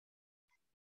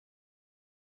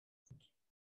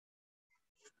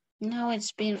Now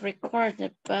it's being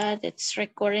recorded, but it's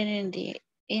recording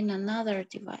in another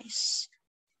device.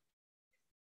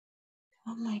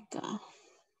 Oh my God.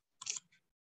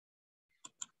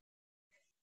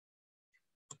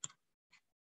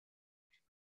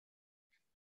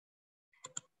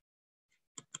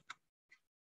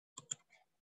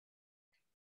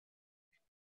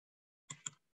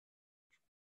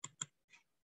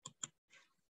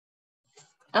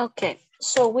 Okay,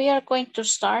 so we are going to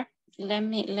start. Let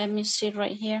me see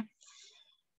right here.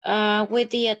 With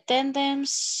the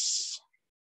attendance,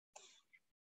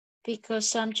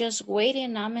 because I'm just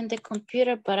waiting. I'm in the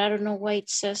computer, but I don't know why it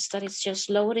says that it's just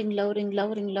loading,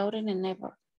 and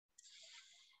never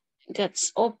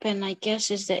gets open. I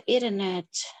guess it's the internet.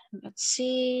 Let's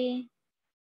see.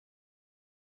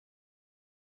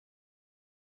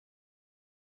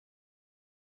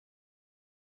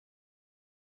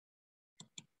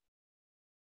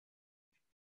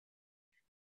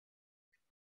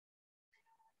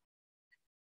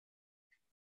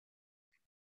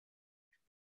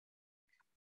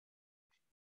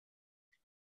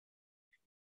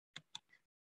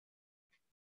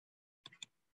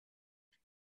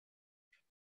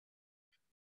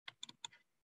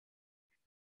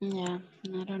 Yeah,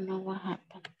 I don't know what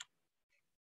happened.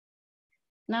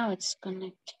 Now it's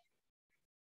connected.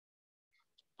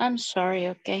 I'm sorry,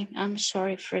 okay? I'm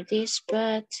sorry for this,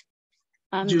 but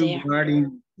I'm there.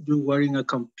 You wearing a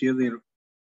computer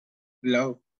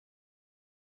low.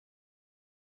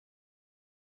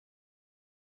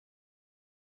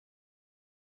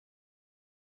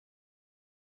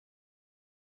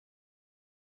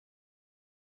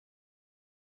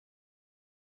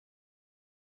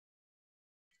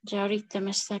 Ya ahorita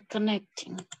me está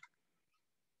connecting.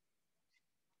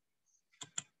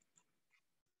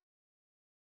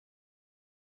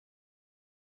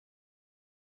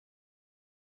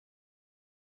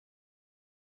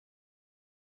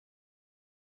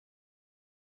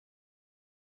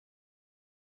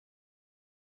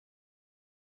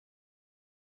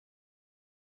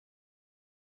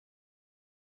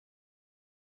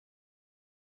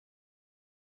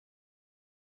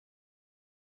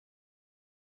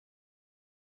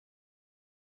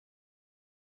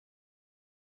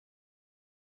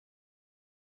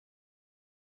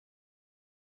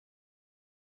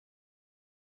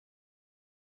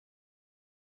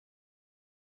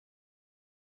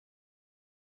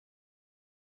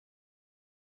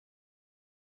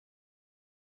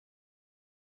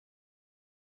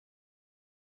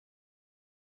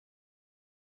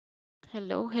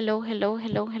 Hello, hello, hello,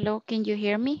 hello, hello. Can you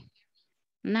hear me?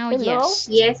 Now, Hello? yes.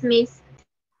 Yes, miss.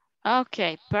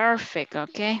 Okay, perfect,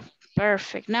 okay,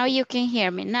 perfect. Now you can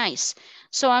hear me, nice.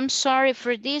 So I'm sorry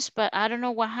for this, but I don't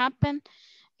know what happened.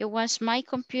 It was my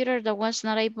computer that was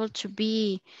not able to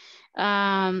be,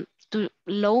 to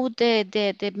load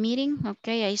the meeting,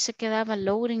 okay? Ahí se quedaba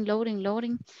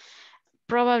loading.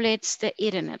 Probably it's the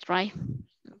internet, right?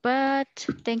 But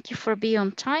thank you for being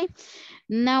on time.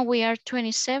 Now we are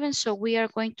 27, so we are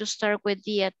going to start with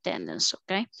the attendance,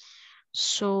 okay?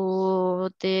 So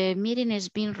the meeting is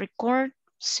being recorded.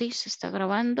 Sí, se está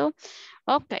grabando.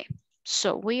 Okay,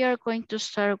 so we are going to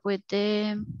start with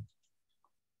the,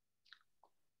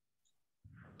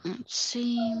 let's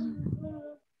see.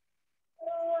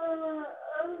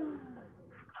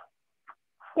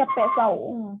 ¿Qué pesa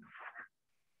aún?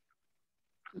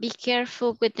 Be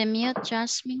careful with the mute,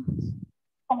 Jasmine.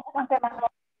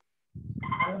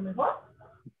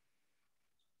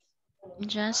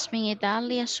 Jasmine y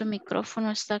Dalia, su micrófono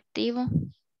está activo.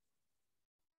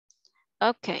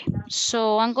 Okay,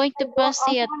 so I'm going to pass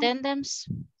the attendance.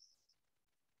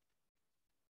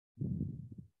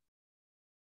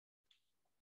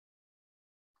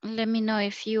 Let me know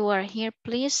if you are here,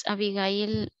 please.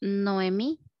 Abigail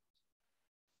Noemi.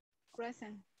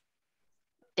 Present.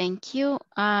 Thank you.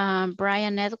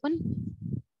 Brian Edwin.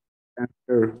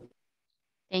 Sure.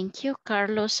 Thank you.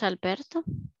 Carlos Alberto.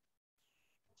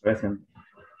 Present.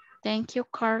 Thank you,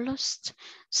 Carlos.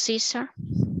 Cesar.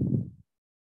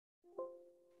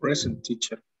 Present,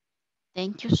 teacher.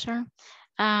 Thank you, sir.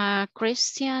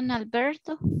 Christian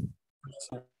Alberto.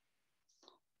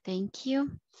 Thank you.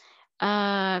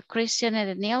 Christian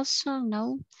Edenilson,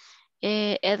 no.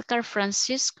 Edgar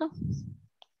Francisco.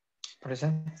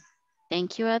 Present.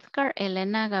 Thank you, Edgar.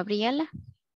 Elena Gabriela.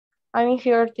 I'm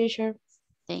here, teacher.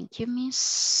 Thank you,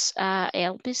 Miss.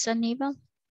 Elvis Aníbal.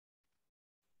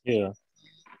 Here.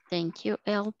 Thank you,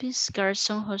 Elvis.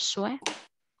 Garson Josue.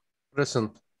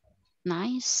 Present.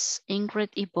 Nice. Ingrid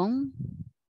Yvonne.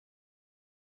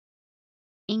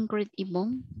 Ingrid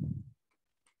Yvonne.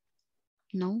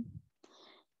 No.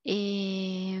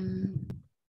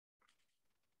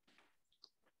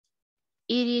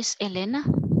 It is Elena.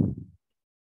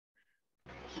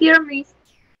 Here, Miss.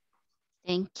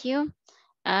 Thank you.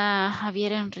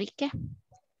 Javier Enrique.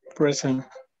 Present.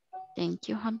 Thank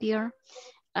you, Javier.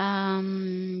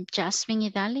 Jasmine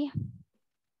Idalia.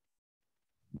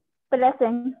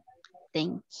 Present.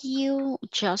 Thank you.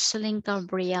 Jocelyn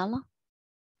Gabriela.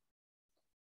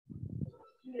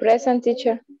 Present,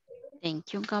 teacher.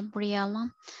 Thank you, Gabriela.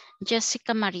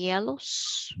 Jessica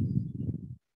Marielos.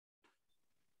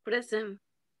 Present.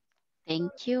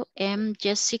 Thank you.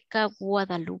 Jessica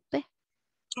Guadalupe.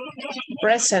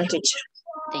 Present, teacher.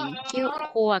 Thank you.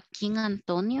 Joaquín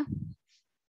Antonio.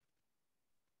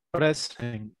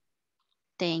 Present.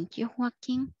 Thank you,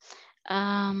 Joaquín.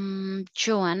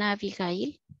 Joana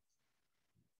Abigail.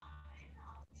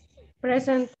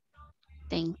 Present.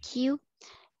 Thank you.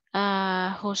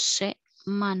 José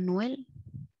Manuel.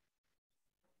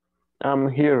 I'm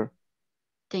here.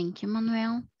 Thank you,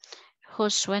 Manuel.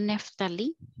 Josué Neftali.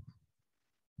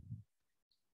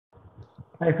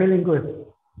 I'm feeling good.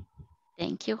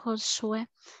 Thank you, Josué.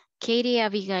 Katie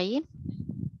Abigail.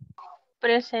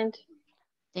 Present.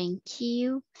 Thank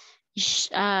you.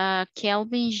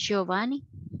 Kelvin Giovanni.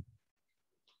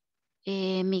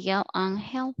 Miguel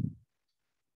Ángel.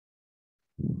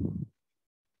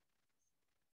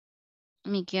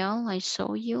 Miguel, I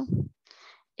saw you.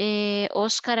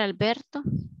 Oscar Alberto.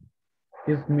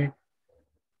 It's me.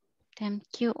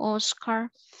 Thank you, Oscar.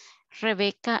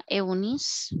 Rebecca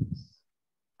Eunice.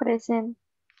 Present.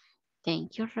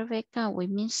 Thank you, Rebecca. We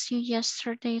missed you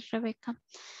yesterday, Rebecca.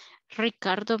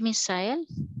 Ricardo Misael.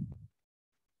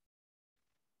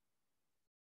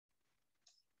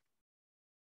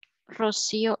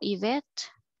 Rocío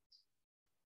Yvette.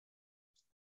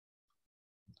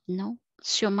 No.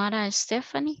 Xiomara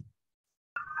Stephanie.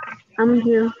 I'm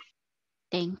here.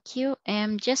 Thank you.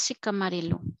 Jessica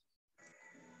Marilu.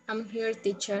 I'm here,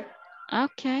 teacher.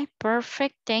 Okay,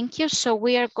 perfect. Thank you. So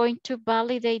we are going to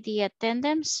validate the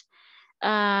attendance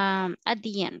at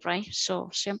the end, right? So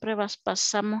siempre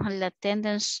pasamos al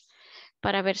attendance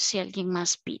para ver si alguien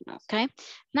más vino, okay?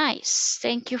 Nice.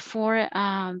 Thank you for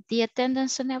the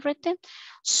attendance and everything.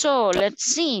 So let's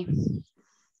see.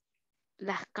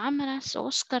 Las cámaras,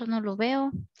 Oscar, no lo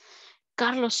veo.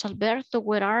 Carlos Alberto,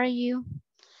 where are you?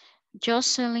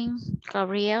 Jocelyn,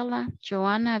 Gabriela,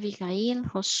 Joana, Abigail,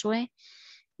 Josué,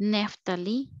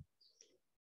 Neftali,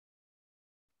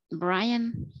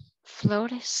 Brian,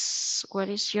 Flores, what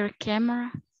is your camera?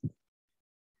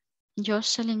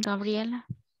 Jocelyn, Gabriela.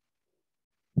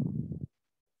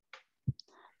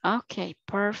 Okay,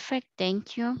 perfect.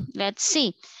 Thank you. Let's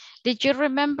see. Did you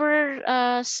remember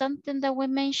something that we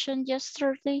mentioned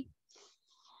yesterday?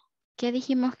 ¿Qué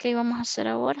dijimos que íbamos a hacer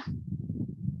ahora?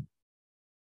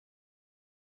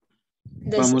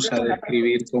 Vamos a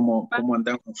describir cómo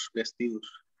andamos vestidos.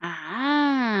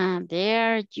 Ah,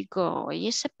 there you go.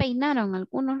 Y se peinaron,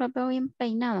 algunos los veo bien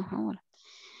peinados ahora.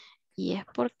 Y es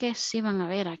porque se van a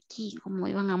ver aquí cómo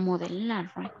iban a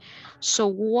modelar, right? So,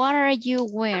 what are you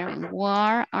wearing?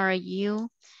 What are you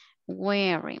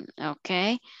wearing?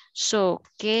 Okay. So,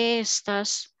 ¿qué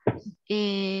estás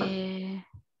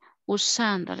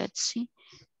usando? Let's see.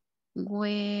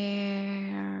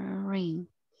 Wearing.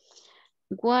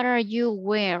 What are you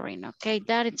wearing? Okay,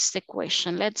 that is the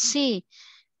question. Let's see.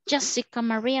 Jessica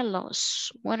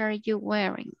Marielos, what are you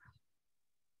wearing?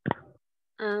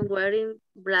 I'm wearing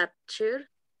black shirt.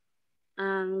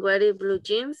 I'm wearing blue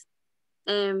jeans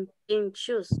and pink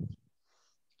shoes.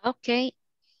 Okay,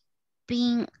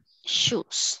 pink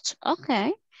shoes.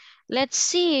 Okay, let's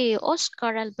see.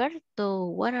 Oscar Alberto,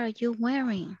 what are you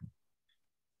wearing?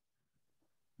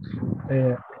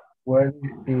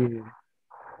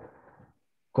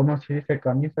 ¿Cómo se dice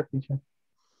camisa, teacher?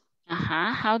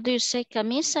 How do you say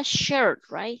camisa? Shirt,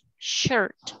 right?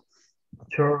 Shirt.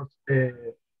 Shorts,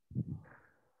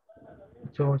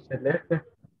 celeste.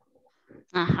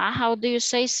 How do you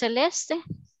say celeste?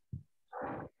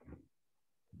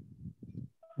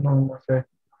 No sé.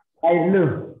 I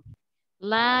blue.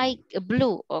 Like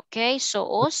blue, okay? So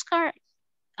Oscar,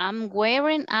 I'm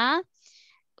wearing a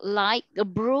light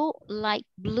blue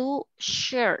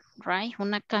shirt, right?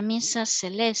 Una camisa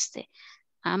celeste.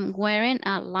 I'm wearing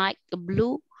a light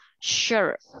blue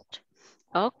shirt.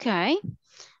 Okay,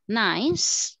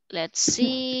 nice. Let's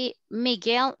see,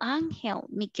 Miguel Ángel.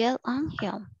 Miguel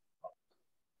Ángel.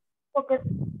 Okay.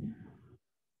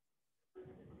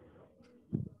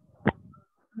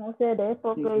 No sé de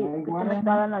eso, que me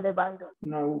estaban elevando.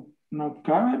 No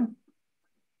cover.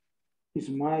 Is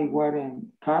my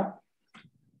wearing cap.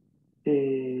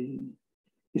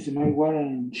 Is my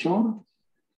wearing short.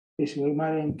 Is my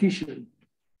wearing t-shirt.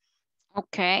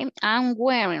 Okay, I'm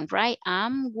wearing, right?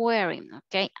 I'm wearing,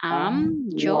 okay?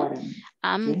 Yo, wearing.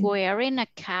 I'm Okay. wearing a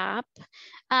cap.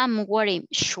 I'm wearing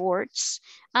shorts.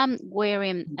 I'm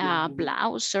wearing a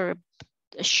blouse or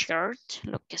a shirt,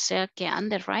 lo que sea que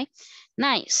ande, right?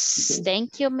 Nice. Okay.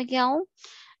 Thank you, Miguel.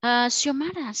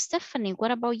 Xiomara, Stephanie,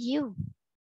 what about you?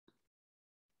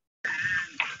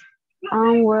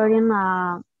 I'm wearing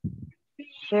a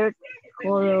shirt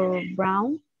color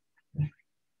brown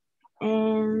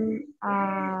and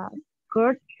a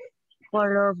skirt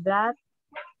color black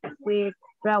with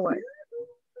flowers.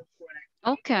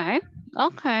 Okay,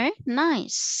 okay,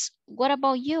 nice. What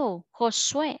about you,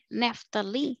 Josue,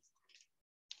 Neftali?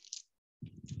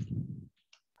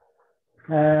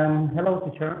 Hello,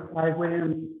 teacher.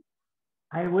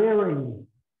 I'm wearing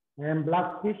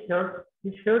black t-shirt,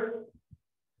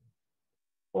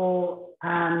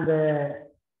 and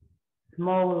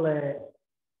small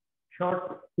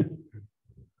short.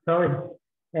 Sorry.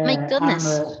 My I'm goodness.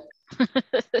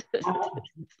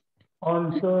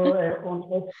 also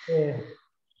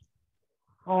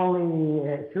only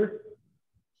shoes.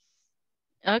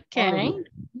 Okay, Only.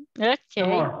 No okay,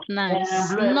 more.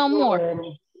 nice. No more.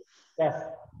 Yes.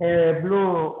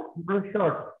 Blue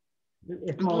short.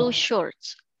 Blue Small.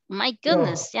 shorts. My So,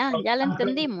 goodness, ya la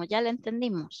entendimos, ya la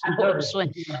entendimos. I'm sorry.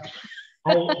 Josué.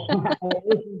 I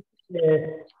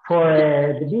for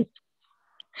the beach.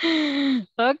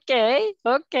 Okay,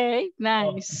 okay,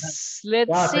 nice. Let's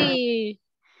Yeah, see.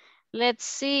 Let's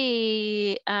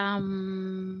see.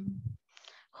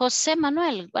 Jose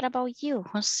Manuel, what about you,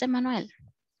 Jose Manuel?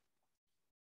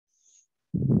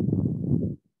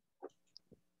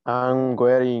 I'm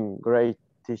wearing gray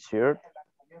t-shirt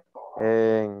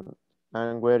and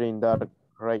I'm wearing dark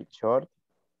gray short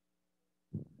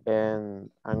and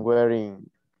I'm wearing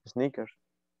sneakers.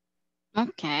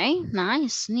 Okay,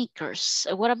 nice, sneakers.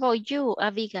 What about you,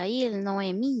 Abigail,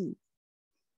 Noemi?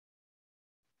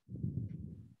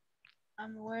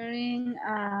 I'm wearing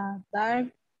a dark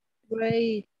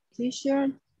gray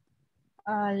t-shirt,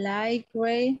 a light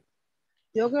gray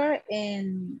jogger,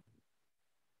 and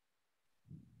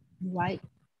white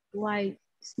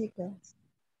sneakers.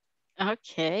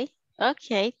 Okay,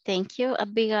 okay, thank you,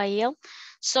 Abigail.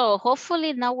 So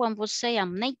hopefully no one will say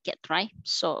I'm naked, right?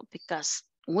 So because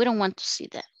we don't want to see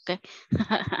that, okay?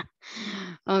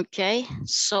 Okay,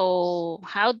 so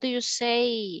how do you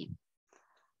say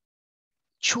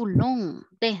chulón,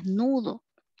 desnudo?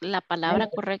 La palabra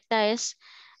correcta es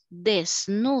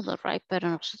desnudo, right? Pero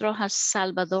nosotros as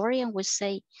Salvadorian we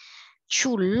say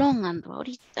chulón ando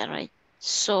ahorita, right?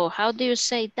 So how do you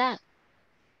say that?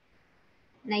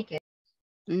 Naked.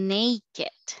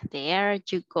 Naked. There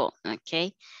you go,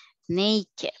 okay?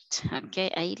 Naked,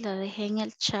 okay? Ahí la dejé en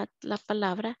el chat la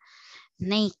palabra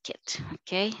naked,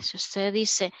 okay? Si usted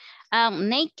dice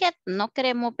naked, no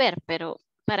queremos ver, pero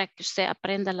para que usted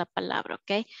aprenda la palabra,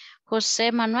 okay?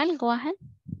 José Manuel, go ahead.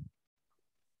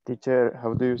 Teacher,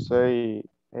 how do you say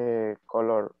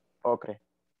color ocre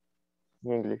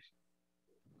in English?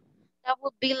 That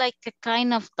would be like a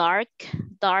kind of dark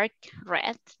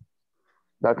red.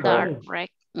 Dark Dark red? red.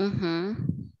 Mm-hmm.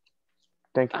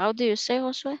 Thank you. How do you say,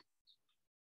 Josue?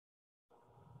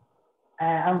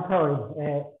 I'm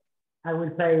sorry. I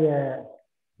will say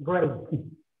gray.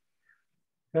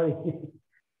 Sorry.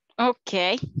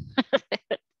 Okay.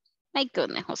 My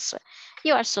goodness, Josue.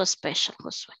 You are so special,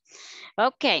 Josue.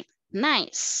 Okay,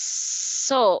 nice.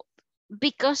 So,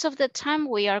 because of the time,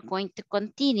 we are going to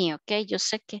continue, okay? Yo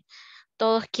sé que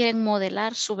todos quieren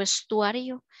modelar su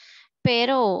vestuario,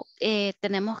 pero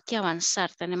tenemos que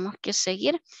avanzar, tenemos que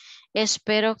seguir.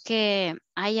 Espero que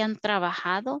hayan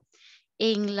trabajado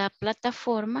en la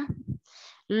plataforma.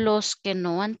 Los que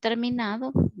no han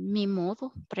terminado, ni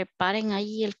modo, preparen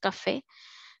ahí el café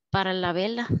para la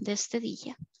vela de este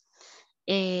día.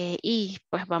 Y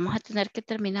pues vamos a tener que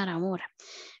terminar ahora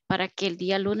para que el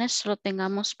día lunes solo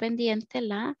tengamos pendiente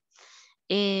la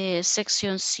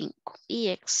sección 5,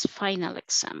 EX Final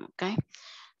Exam, okay?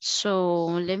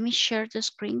 So let me share the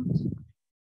screen.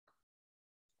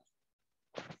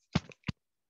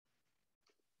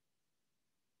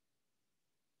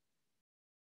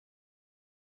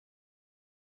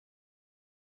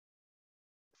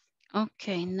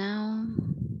 Okay, now.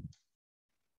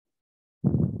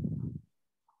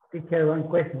 Teacher, one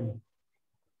question.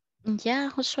 Yeah,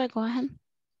 Josué, go ahead.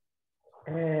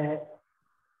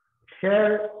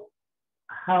 Share,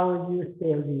 how you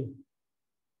spell this?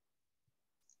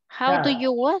 How do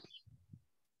you what?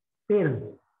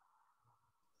 Spell.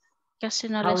 Casi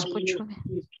no la escucho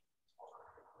bien.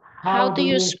 How How do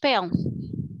you spell?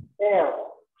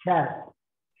 Spell. Share.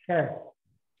 Share.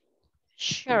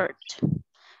 Shirt.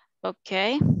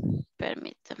 Okay,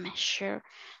 Permítame, share.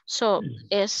 So,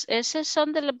 esos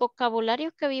son del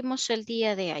vocabulario que vimos el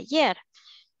día de ayer.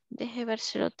 Deje ver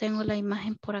si lo tengo la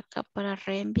imagen por acá para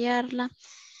reenviarla.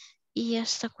 Y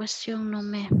esta cuestión no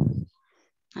me...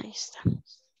 Ahí está.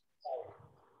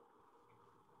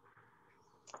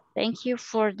 Thank you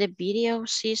for the video,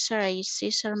 César. Ahí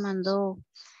César mandó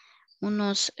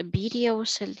unos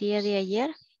videos el día de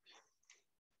ayer.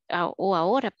 O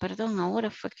ahora, perdón, ahora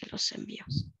fue que los envió.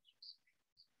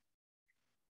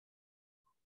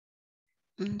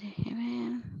 Deje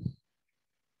ver.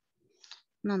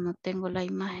 No tengo la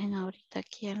imagen ahorita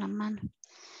aquí en la mano.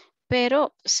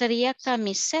 Pero sería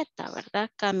camiseta, ¿verdad?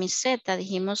 Camiseta.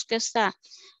 Dijimos que está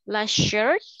la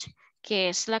shirt, que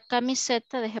es la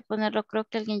camiseta. Deje ponerlo, creo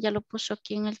que alguien ya lo puso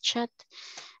aquí en el chat.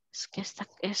 Es que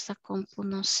esta compu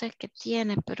no sé qué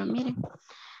tiene, pero miren,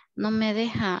 no me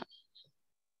deja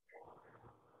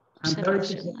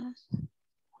seleccionar.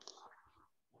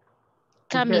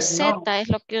 Camiseta es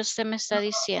lo que usted me está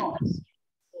diciendo.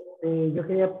 Yo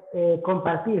quería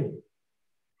compartir.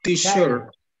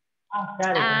 T-shirt.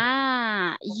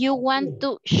 You want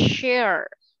to share.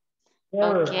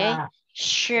 Okay,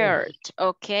 shirt.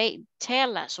 Okay,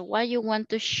 tell us what you want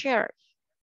to share.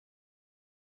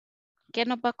 ¿Qué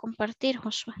nos va a compartir,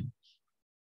 Josué?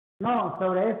 No,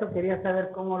 sobre eso quería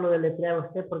saber cómo lo deletrea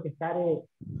usted, porque Sare es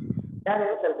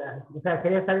verdad. O sea,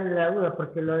 quería salir de la duda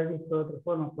porque lo he visto de otra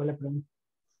forma, pues le pregunto.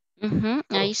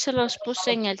 Ahí se los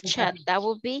puse en el chat. That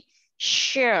will be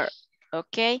share.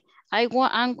 Okay.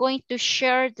 I'm going to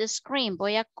share the screen.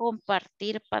 Voy a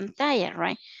compartir pantalla,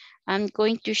 right? I'm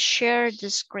going to share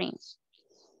the screen.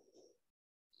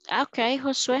 Okay,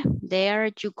 Josué,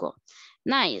 there you go.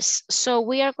 Nice. So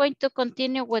we are going to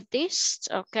continue with this,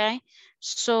 okay?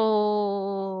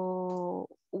 So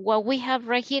what we have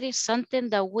right here is something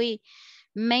that we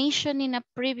mentioned in a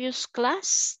previous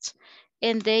class,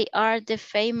 and they are the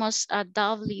famous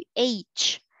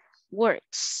WH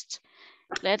words.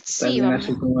 Let's see. También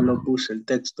así como lo puse el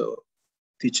texto,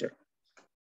 teacher.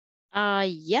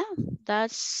 Yeah,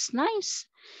 that's nice.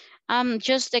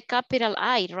 Just the capital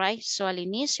I, right? So al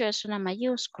inicio es una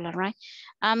mayúscula, right?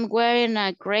 I'm wearing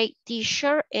a gray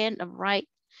t-shirt and a bright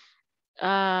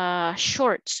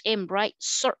shorts and bright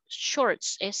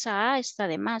shorts. Esa A está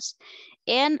de más.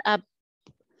 And a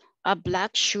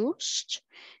black shoes.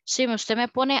 Si usted me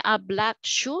pone a black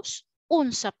shoes,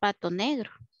 un zapato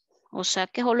negro. O sea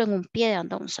que solo en un pie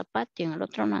anda un zapato y en el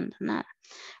otro no anda nada.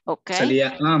 Ok.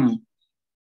 Sería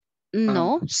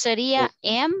No, sería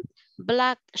M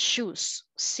black shoes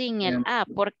sin el A,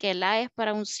 porque el A es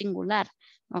para un singular.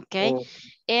 Ok.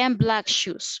 M black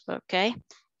shoes. Ok.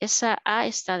 Esa A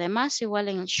está de más, igual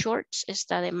en shorts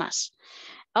está de más.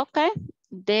 Ok.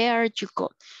 There you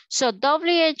go. So,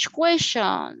 WH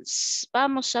questions.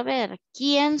 Vamos a ver.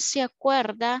 ¿Quién se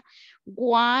acuerda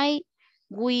why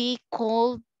we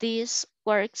call these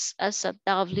words as a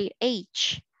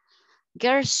WH?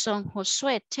 Gerson,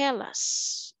 Josué, tell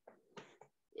us.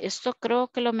 Esto creo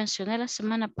que lo mencioné la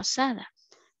semana pasada.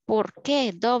 ¿Por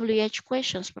qué WH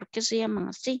questions? ¿Por qué se llaman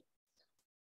así?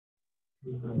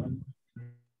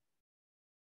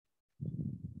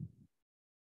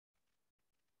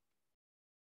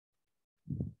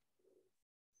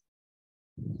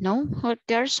 ¿No?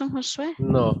 ¿Gerson, Josué?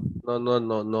 No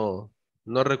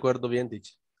recuerdo bien,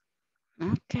 teacher.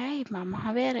 Ok, vamos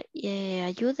a ver.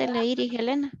 Ayúdele, Iris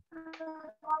Helena.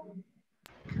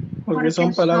 Porque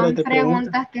son palabras de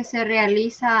preguntas que se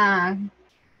realizan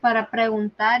para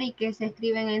preguntar y que se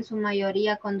escriben en su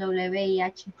mayoría con W y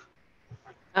H.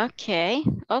 Okay,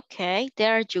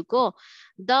 there you go.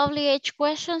 WH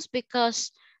questions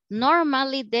because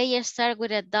normally they start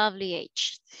with a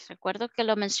WH. Recuerdo que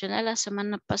lo mencioné la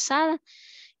semana pasada,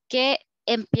 que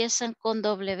empiezan con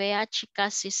WH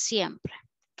casi siempre,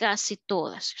 casi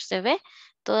todas. ¿Usted ve?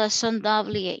 Todas son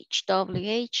WH.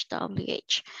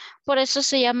 Por eso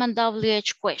se llaman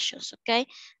WH questions, okay?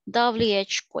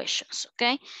 WH questions,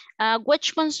 okay?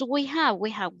 Which ones do we have?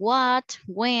 We have what,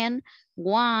 when,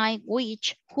 why,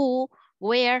 which, who,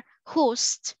 where,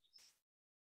 whose.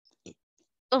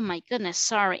 Oh my goodness,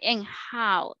 sorry, and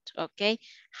how, okay?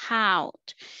 How.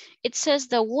 It says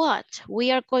the what. We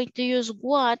are going to use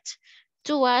what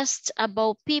to ask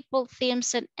about people,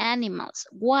 things, and animals.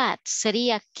 What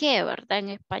sería qué, ¿verdad? En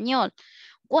español.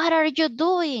 What are you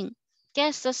doing? ¿Qué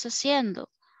estás haciendo?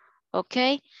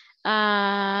 Okay.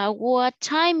 What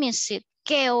time is it?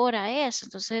 ¿Qué hora es?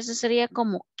 Entonces ese sería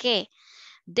como qué.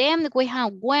 Then we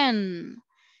have when.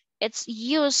 It's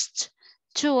used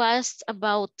to ask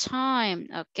about time.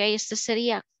 Okay. Este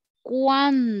sería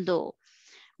cuándo.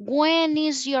 When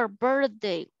is your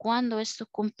birthday? ¿Cuándo es tu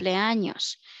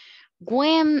cumpleaños?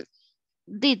 When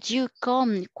did you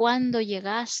come? ¿Cuándo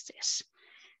llegaste?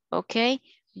 Okay.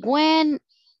 When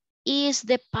is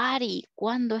the party?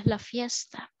 ¿Cuándo es la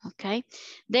fiesta? Okay.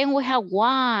 Then we have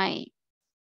why.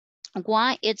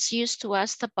 Why it's used to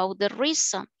ask about the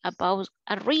reason, about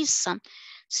a reason.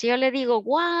 Si yo le digo,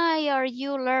 why are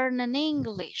you learning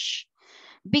English?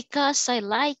 Because I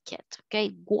like it.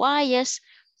 Okay. Why es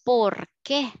 ¿por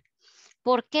qué?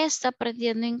 ¿Por qué está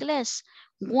aprendiendo inglés?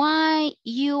 Why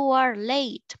you are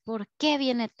late? ¿Por qué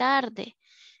viene tarde?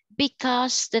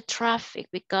 Because the traffic,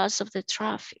 because of the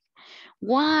traffic.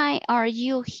 Why are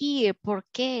you here? ¿Por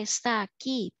qué está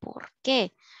aquí? ¿Por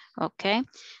qué? Okay.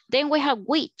 Then we have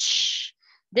which.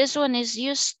 This one is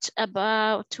used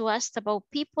to ask about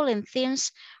people and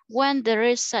things when there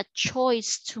is a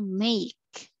choice to make.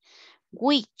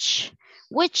 Which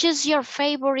is your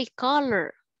favorite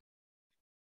color?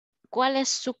 ¿Cuál es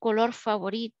su color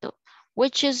favorito?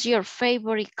 Which is your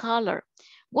favorite color?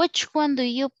 Which one do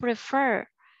you prefer?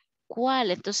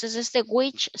 ¿Cuál? Entonces este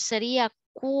which sería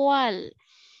 ¿cuál?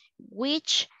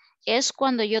 Which es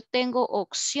cuando yo tengo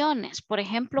opciones. Por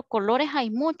ejemplo, colores hay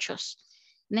muchos.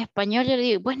 En español yo le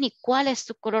digo, pues ni cuál es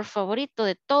tu color favorito.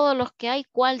 De todos los que hay,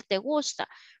 ¿cuál te gusta?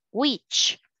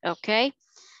 Which, ¿ok?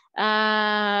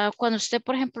 Cuando usted,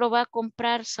 por ejemplo, va a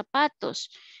comprar zapatos,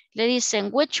 le dicen,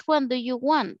 which one do you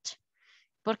want?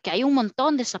 Porque hay un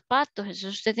montón de zapatos.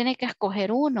 Entonces usted tiene que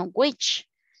escoger uno. Which,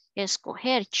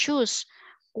 escoger, choose.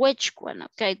 Which one,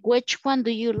 okay? Which one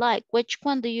do you like? Which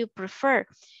one do you prefer?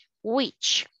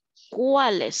 Which,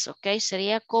 ¿cuáles? Ok,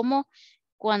 sería como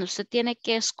cuando usted tiene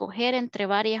que escoger entre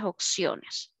varias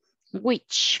opciones.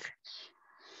 Which.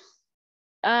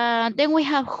 Then we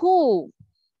have who.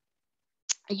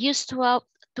 Used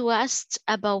to ask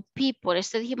about people.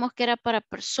 Este dijimos que era para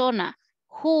persona.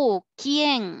 Who,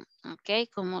 ¿quién? Ok,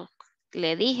 como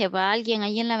le dije, va alguien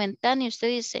ahí en la ventana y usted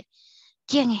dice,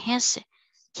 ¿quién es ese?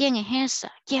 ¿Quién es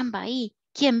esa? ¿Quién va ahí?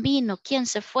 ¿Quién vino? ¿Quién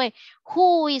se fue?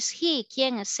 Who is he?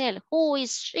 ¿Quién es él? Who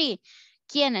is she?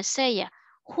 ¿Quién es ella?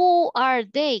 Who are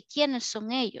they? ¿Quiénes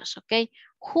son ellos? Ok.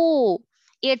 Who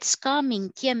it's coming?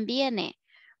 ¿Quién viene?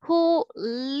 Who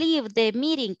leave the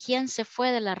meeting? ¿Quién se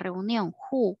fue de la reunión?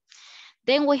 Who.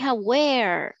 Then we have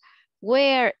where.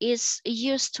 Where is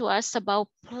used to ask about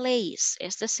place.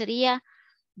 Este sería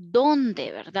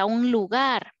dónde, ¿verdad? Un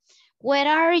lugar. Where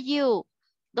are you?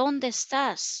 ¿Dónde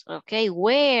estás? Ok,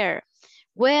 where?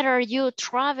 Where are you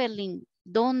traveling?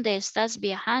 ¿Dónde estás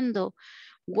viajando?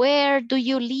 Where do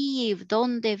you live?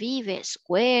 ¿Dónde vives?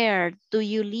 Where do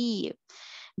you live?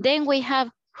 Then we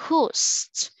have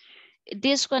whose.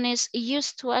 This one is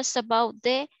used to ask about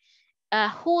the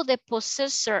who the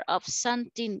possessor of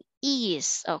something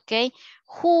is. Ok,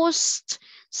 whose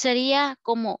sería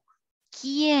como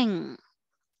quién.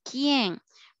 ¿Quién?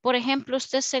 Por ejemplo,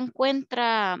 usted se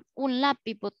encuentra un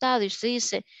lápiz botado y usted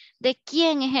dice, ¿de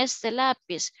quién es este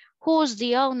lápiz? Who's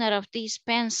the owner of this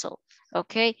pencil?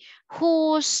 Okay.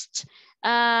 Who's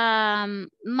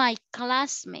my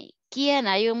classmate? ¿Quién?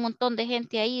 Hay un montón de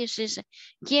gente ahí y usted dice,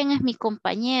 ¿quién es mi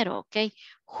compañero? Okay.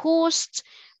 Who's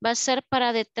va a ser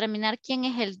para determinar quién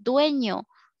es el dueño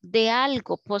de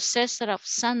algo, possessor of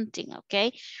something,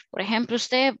 okay. Por ejemplo,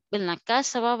 usted en la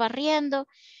casa va barriendo.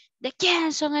 ¿De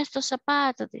quién son estos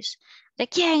zapatos? ¿De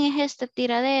quién es este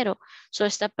tiradero? So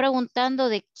está preguntando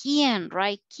de quién,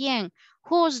 right? ¿Quién?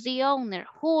 Who's the owner?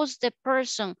 Who's the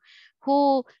person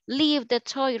who leave the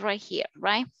toy right here,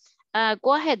 right?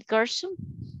 Go ahead, Gerson.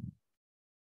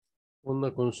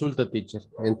 Una consulta, teacher.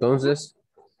 Entonces,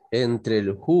 entre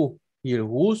el who y el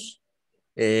whose,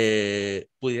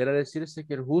 pudiera decirse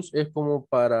que el whose es como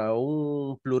para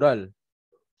un plural.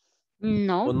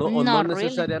 No, O no not really.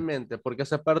 necesariamente, porque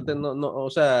esa parte no, o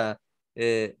sea,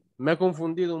 me ha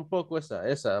confundido un poco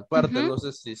esa parte, no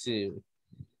sé si.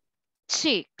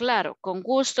 Sí, claro, con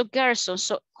gusto, Gerson.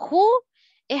 So, who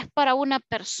es para una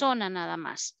persona nada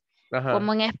más. Ajá.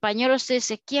 Como en español usted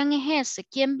dice, ¿quién es ese?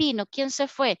 ¿Quién vino? ¿Quién se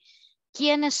fue?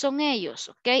 ¿Quiénes son ellos?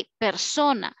 Ok,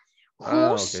 persona.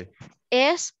 Whose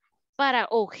es para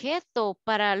objeto,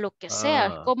 para lo que sea.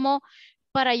 Es como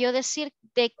para yo decir,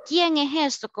 ¿de quién es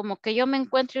esto? Como que yo me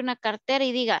encuentre una cartera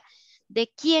y diga, ¿de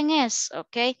quién es?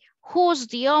 Ok, who's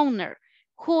the owner?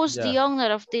 Who's the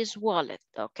owner of this wallet?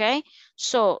 Ok,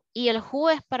 so, y el who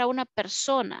es para una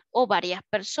persona o varias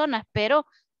personas, pero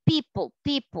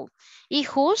people. Y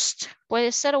whose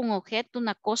puede ser un objeto,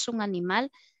 una cosa, un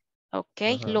animal. Ok,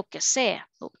 lo que sea.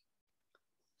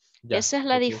 Esa es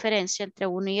la diferencia entre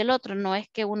uno y el otro. No es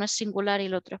que uno es singular y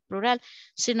el otro es plural,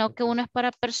 sino que uno es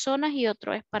para personas y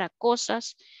otro es para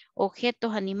cosas,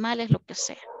 objetos, animales, lo que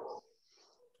sea.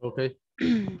 Ok.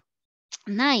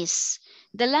 Nice.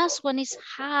 The last one is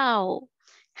how.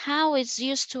 How is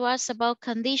used to ask about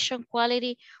condition,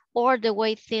 quality, or the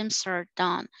way things are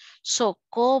done. So,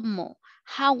 ¿cómo?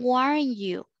 How are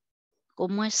you?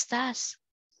 ¿Cómo estás?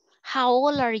 How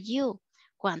old are you?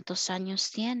 ¿Cuántos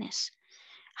años tienes?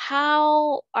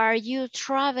 How are you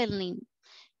traveling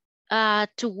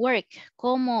to work?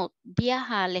 ¿Cómo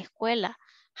viaja a la escuela?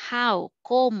 How,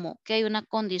 ¿cómo? Que hay una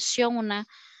condición, una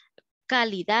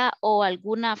calidad o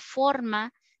alguna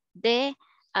forma de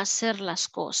hacer las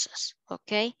cosas,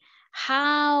 ¿ok?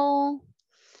 How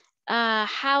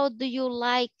do you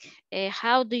like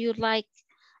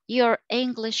your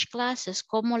English classes?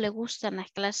 ¿Cómo le gustan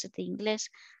las clases de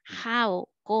inglés? How,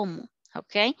 ¿cómo?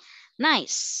 ¿Ok?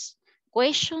 Nice.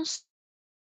 Questions?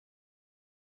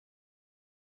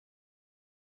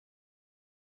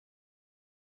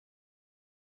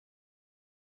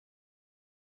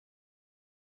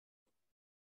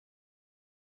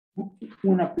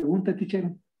 Una pregunta,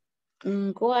 teacher.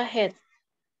 Go ahead.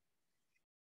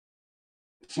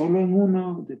 Solo en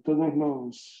uno de todos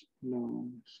los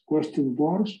question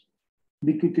boards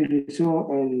vi que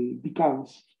utilizó el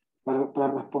BECAS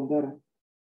para responder.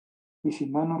 Y si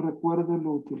mal no recuerdo,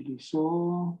 lo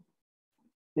utilizó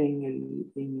en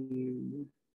el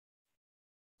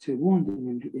segundo, en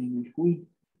el who.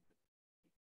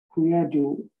 Who are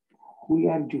you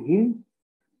here?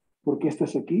 ¿Por qué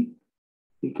estás aquí?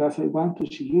 Because I want to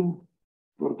see you.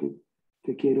 Porque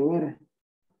te quiero ver.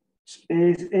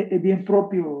 ¿Es bien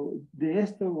propio de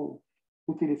esto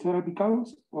utilizar el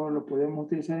BECAS o lo podemos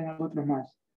utilizar en otros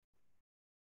más?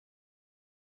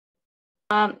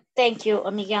 Thank you,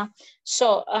 amiga.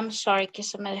 So, I'm sorry que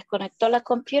se me desconectó la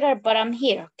computer, but I'm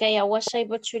here, okay? I was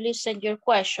able to listen your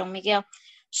question, Miguel.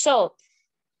 So,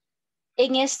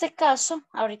 en este caso,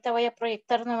 ahorita voy a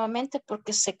proyectar nuevamente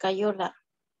porque se cayó la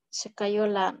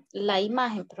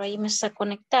imagen, pero ahí me está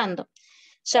conectando. O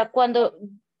sea,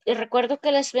 recuerdo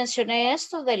que les mencioné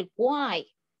esto del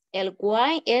why. El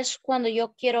why es cuando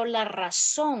yo quiero la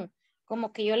razón,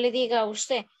 como que yo le diga a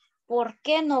usted, ¿por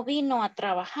qué no vino a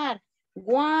trabajar?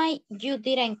 Why you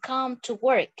didn't come to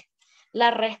work?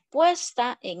 La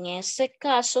respuesta en ese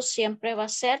caso siempre va a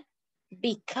ser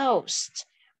because,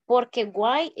 porque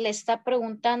why le está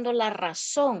preguntando la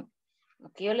razón.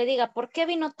 Que yo le diga, ¿por qué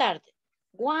vino tarde?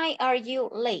 Why are you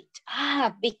late?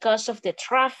 Because of the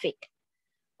traffic.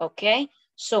 Ok,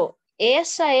 so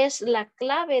esa es la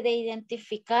clave de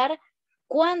identificar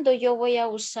cuando yo voy a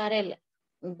usar el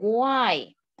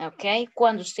why. Ok,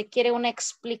 cuando usted quiere una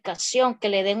explicación, que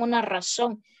le den una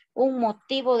razón, un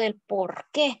motivo del por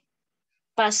qué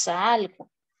pasa algo.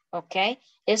 Ok,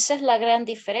 esa es la gran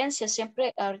diferencia.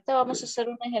 Siempre, ahorita vamos a hacer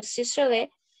un ejercicio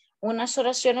de unas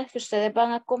oraciones que ustedes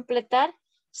van a completar.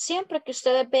 Siempre que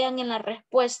ustedes vean en la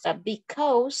respuesta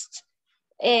because,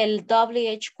 el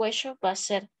WH question va a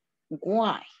ser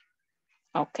why.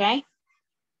 Ok.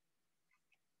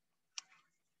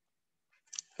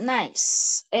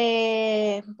 Nice.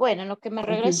 Bueno, en lo que me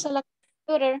regresa la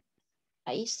computer,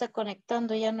 ahí está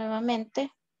conectando ya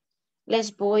nuevamente.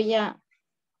 Les voy a...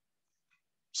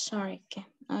 Sorry, que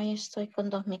ahí estoy con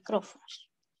dos micrófonos.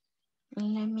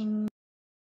 Let me...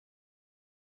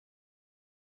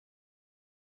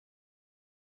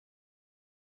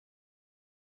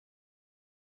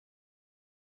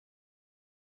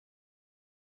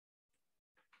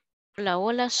 Hola,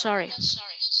 hola, sorry.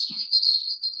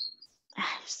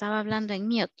 Estaba hablando en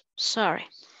mute, sorry.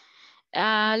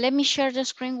 Let me share the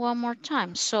screen one more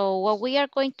time. So what we are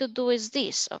going to do is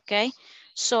this, okay?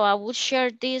 So I will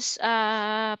share this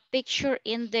picture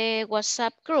in the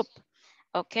WhatsApp group,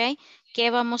 okay? ¿Qué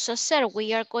vamos a hacer?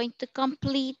 We are going to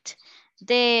complete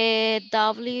the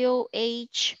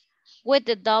WH, with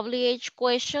the WH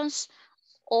questions,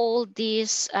 all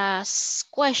these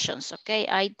questions, okay?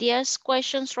 Ideas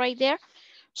questions right there.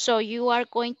 So you are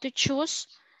going to choose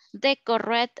the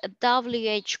correct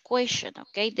WH question,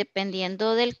 ok?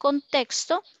 Dependiendo del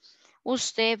contexto,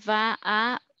 usted va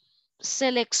a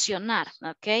seleccionar,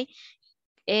 ok?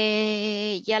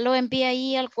 Ya lo envié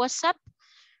ahí al WhatsApp.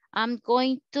 I'm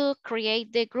going to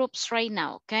create the groups right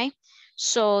now, ok?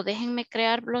 So déjenme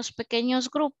crear los pequeños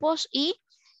grupos y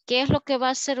 ¿qué es lo que va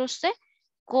a hacer usted?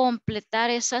 Completar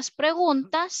esas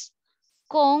preguntas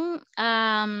con...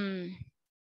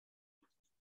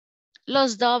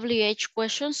 los WH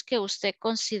questions que usted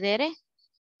considere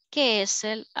que es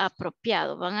el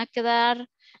apropiado. Van a quedar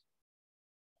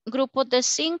grupos de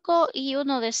 5 y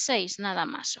uno de 6 nada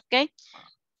más, ¿ok?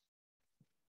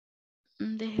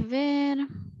 Deje ver.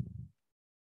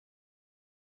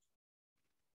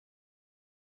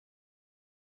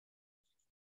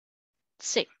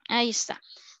 Sí, ahí está.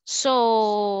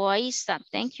 So, ahí está.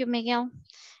 Thank you, Miguel.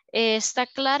 ¿Está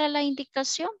clara la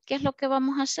indicación? ¿Qué es lo que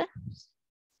vamos a hacer?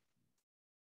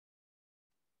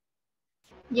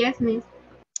 Yes, miss.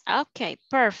 Okay,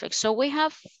 perfect. So we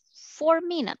have 4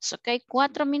 minutes, okay?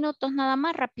 4 minutos nada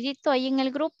más, rapidito ahí en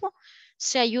el grupo.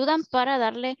 Se ayudan para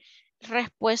darle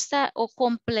respuesta o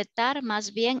completar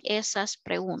más bien esas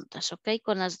preguntas, okay?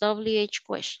 Con las WH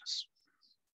questions.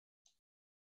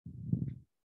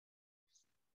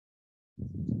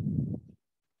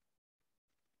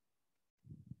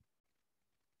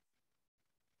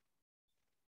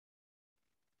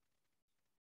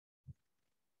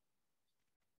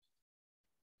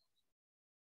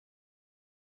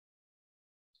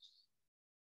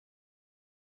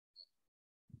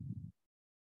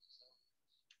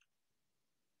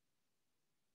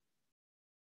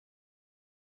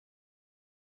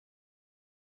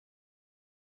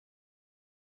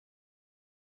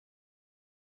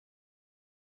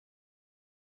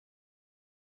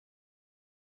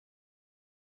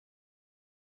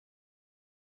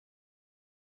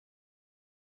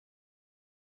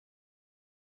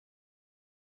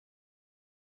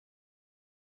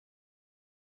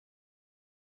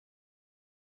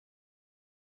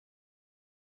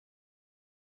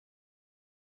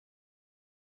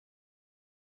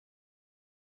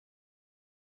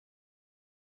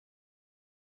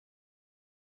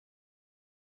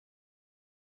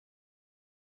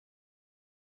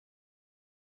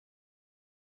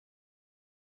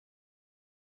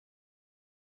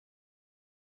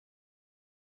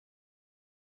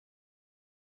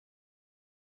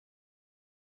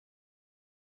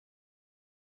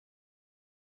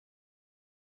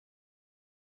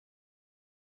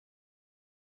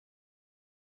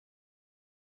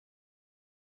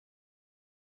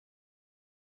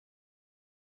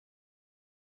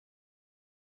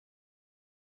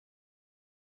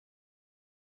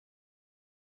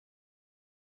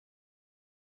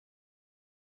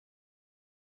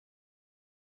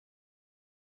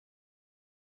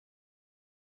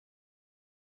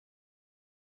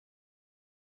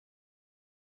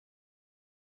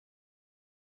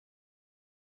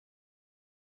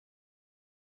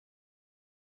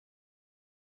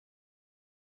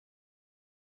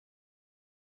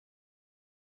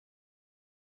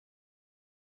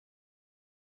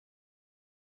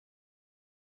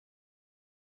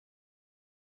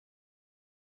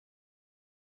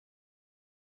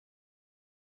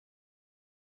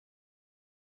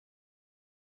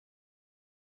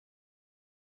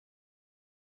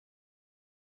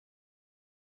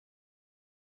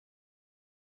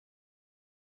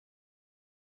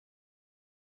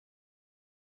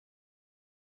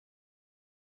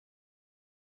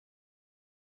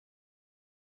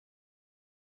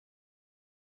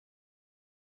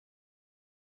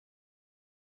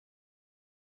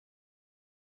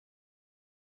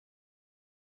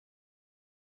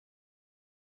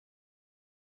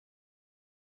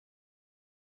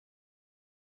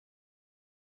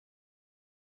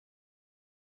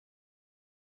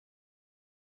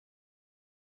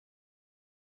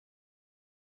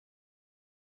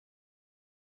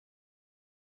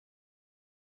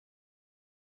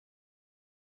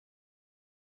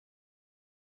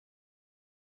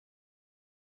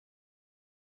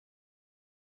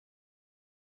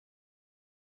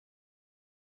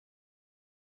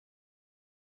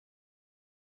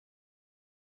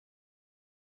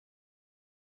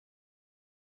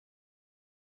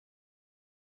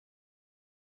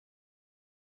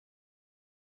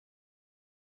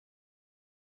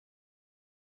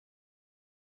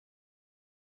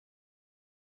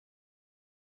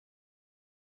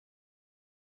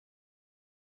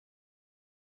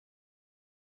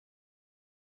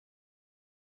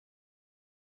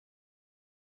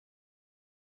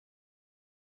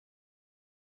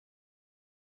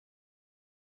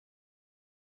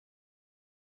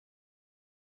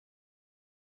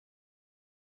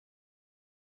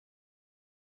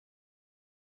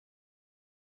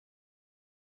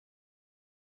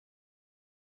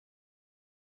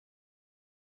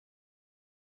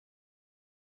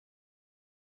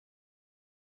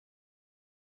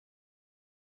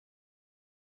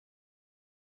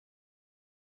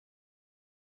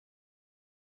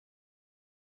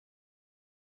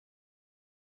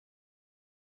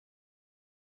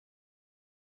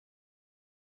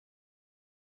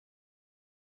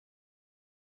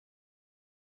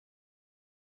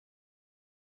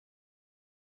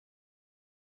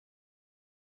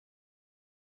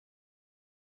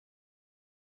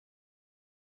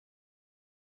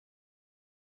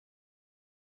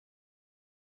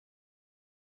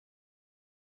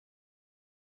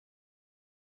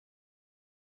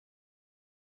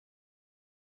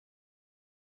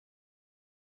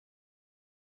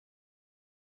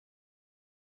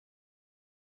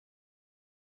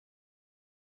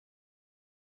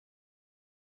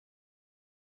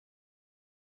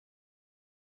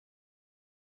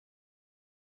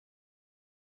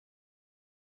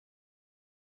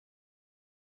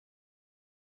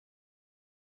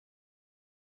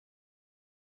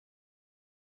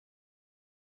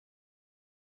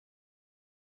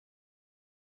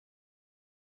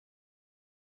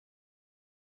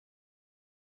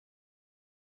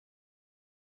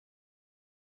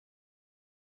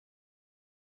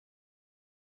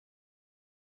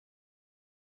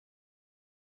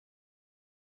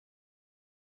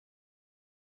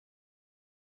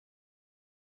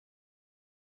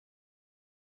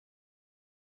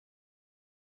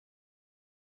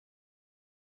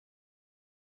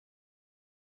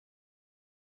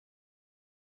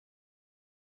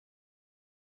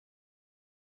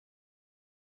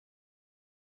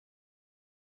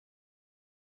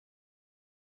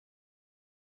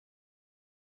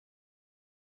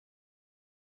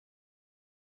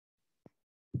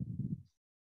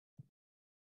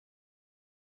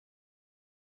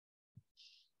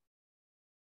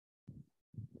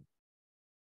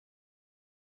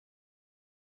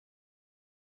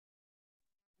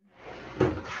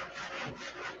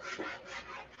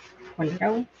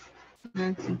 Hola.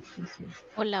 Ah, sí, sí, sí.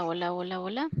 Hola, hola, hola,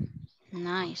 hola.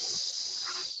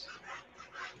 Nice.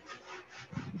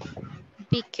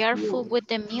 Be careful with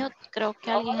the mute. Creo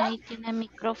que alguien ahí tiene el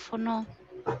micrófono.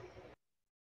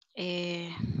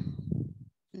 Deje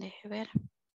ver.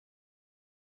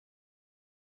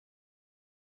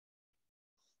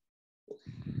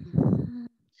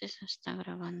 Si se está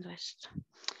grabando esto.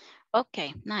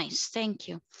 Okay, nice. Thank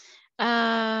you.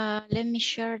 Let me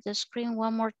share the screen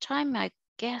one more time. I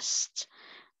guessed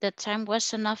the time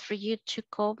was enough for you to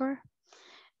cover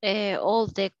all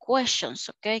the questions,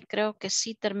 okay? Creo que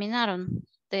sí terminaron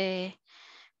de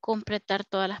completar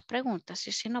todas las preguntas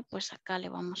y si no, pues acá le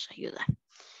vamos a ayudar.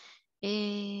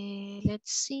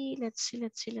 Let's see.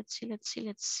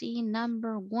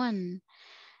 Number one.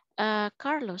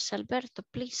 Carlos, Alberto,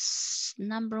 please.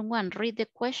 Number one, read the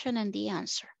question and the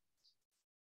answer.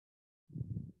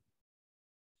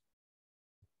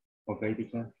 Okay,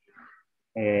 teacher.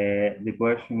 The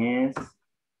question is,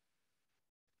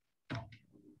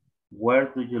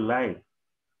 where do you live?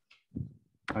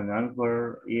 An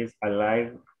answer is, I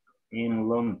live in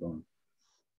London.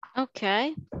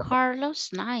 Okay,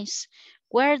 Carlos, nice.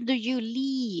 Where do you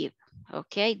live?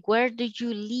 Okay, where do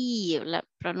you live? La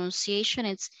pronunciation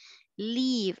is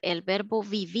live, el verbo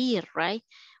vivir, right?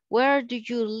 Where do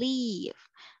you live?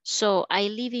 So I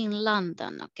live in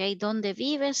London, okay? ¿Dónde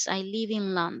vives? I live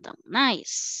in London.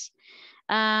 Nice.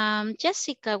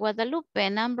 Jessica Guadalupe,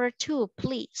 number two,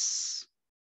 please.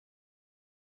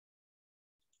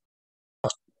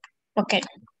 Okay.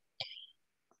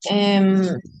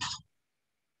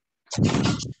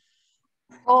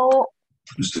 Who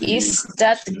is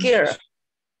that girl?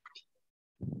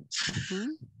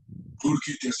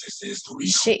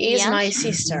 She is my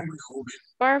sister.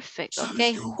 Perfect.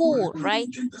 Okay, who, right?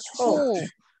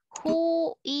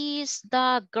 Who is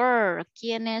the girl?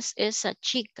 ¿Quién es esa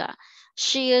chica?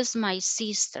 She is my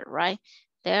sister, right?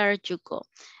 There you go.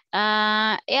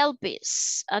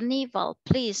 Elvis, Aníbal,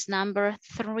 please, number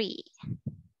three.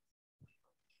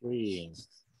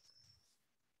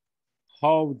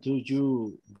 How do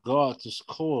you go to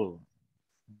school?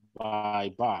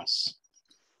 By bus.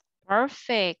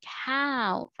 Perfect.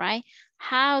 How, right?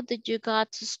 How did you go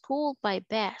to school? By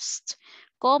bus.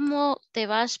 ¿Cómo te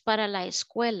vas para la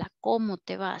escuela? ¿Cómo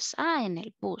te vas? Ah, en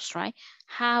el bus, right?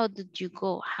 How did you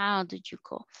go? How did you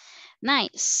go?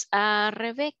 Nice.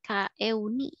 Rebecca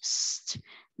Eunice,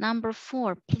 number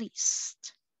four, please.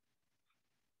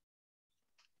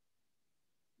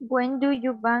 When do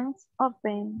your banks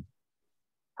open?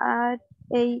 At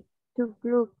 8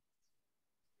 o'clock.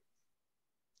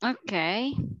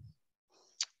 Okay.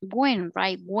 When,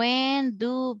 right? When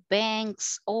do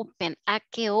banks open? ¿A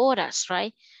qué horas,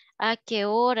 right? ¿A qué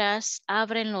horas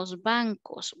abren los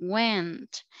bancos? When?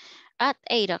 At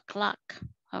 8 o'clock.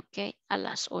 Okay, a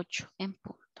las 8 en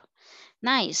punto.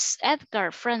 Nice.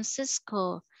 Edgar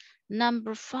Francisco,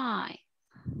 number five.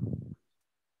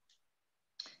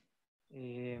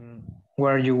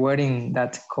 Were you wearing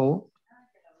that coat?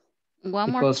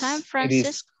 One more time,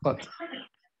 Francisco.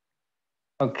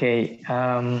 Okay.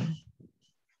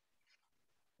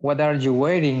 What are you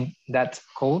wearing that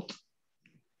coat?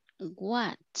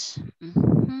 What?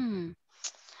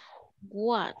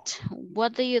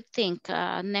 What do you think,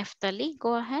 Neftali?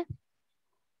 Go ahead.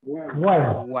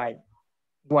 Why?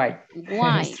 Why?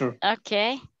 True.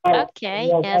 Okay.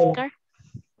 Okay, Edgar.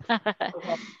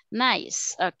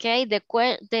 Nice. Okay.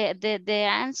 The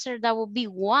answer that would be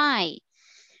why.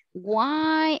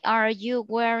 Why are you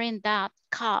wearing that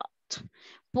coat?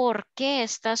 ¿Por qué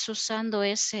estás usando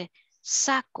ese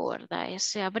saco, verdad?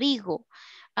 Ese abrigo.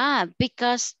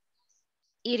 Because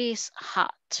it is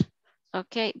hot.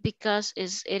 Okay, because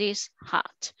it is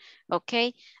hot.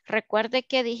 Okay, recuerde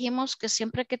que dijimos que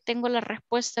siempre que tengo la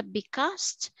respuesta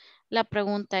because, la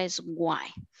pregunta es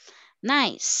why.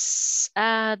 Nice.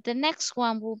 The next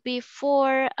one will be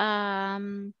for,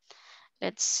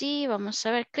 let's see, vamos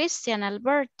a ver, Cristian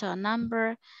Alberto,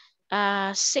 number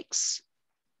 6.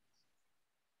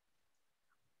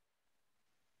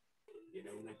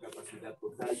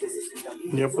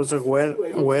 Yo puse,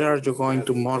 where are you going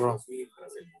tomorrow?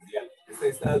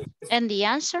 And the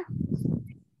answer?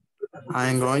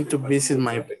 I'm going to visit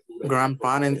my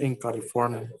grandparents in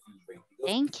California.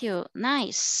 Thank you.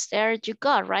 Nice. There you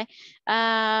go, right?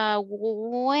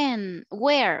 When,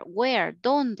 where,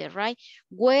 dónde, right?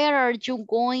 Where are you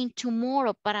going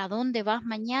tomorrow? ¿Para dónde vas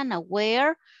mañana?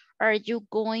 Where are you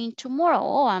going tomorrow?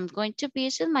 Oh, I'm going to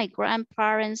visit my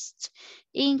grandparents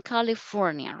in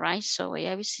California, right? So voy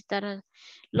a visitar a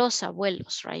los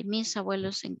abuelos, right? Mis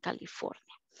abuelos en California.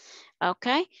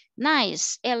 Okay,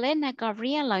 nice. Elena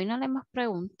Gabriela, hoy no le hemos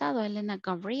preguntado, Elena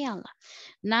Gabriela.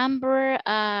 Number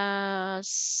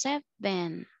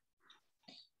 7.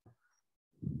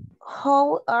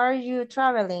 How are you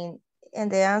traveling?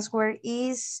 And the answer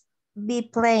is be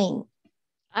playing.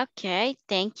 Okay,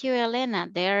 thank you, Elena.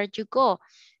 There you go.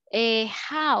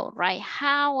 How, right?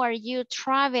 How are you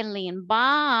traveling?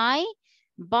 By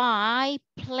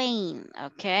plane,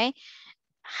 okay?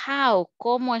 How,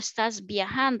 ¿cómo estás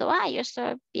viajando? Yo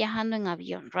estoy viajando en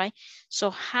avión, right?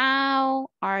 So how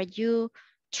are you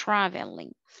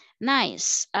traveling?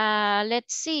 Nice.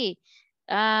 Let's see.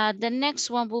 The next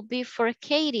one will be for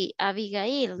Katie,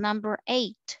 Abigail, number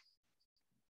 8.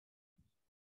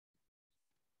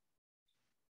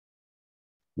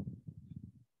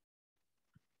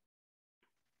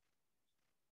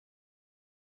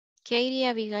 Katie,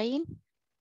 Abigail.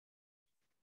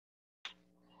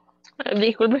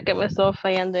 Disculpe que me estaba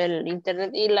fallando el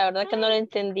internet y la verdad que no lo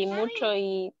entendí mucho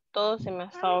y todo se me ha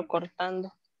estado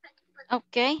cortando.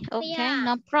 Okay,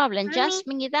 no problem.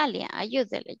 Jasmine Idalia,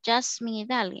 ayúdele. Jasmine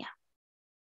Idalia.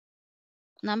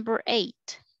 Number 8.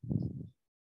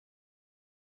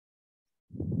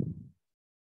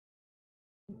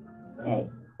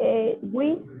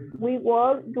 We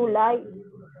would you like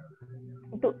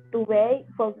to pay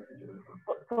for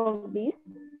this?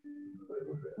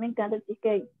 Me encanta el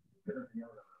cheesecake.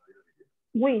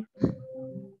 We.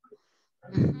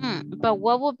 But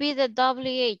what would be the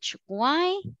WH?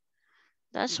 Why?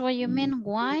 That's what you mean,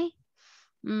 why?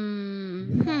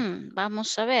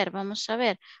 Vamos a ver, vamos a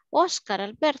ver. Oscar,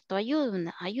 Alberto,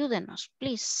 ayúdenos,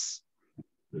 please.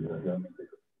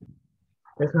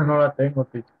 Esa no la tengo,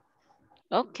 teacher.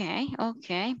 Okay,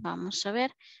 vamos a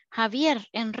ver. Javier,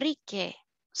 Enrique,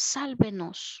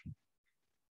 sálvenos.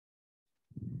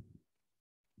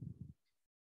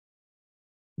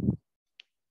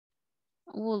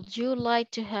 Would you like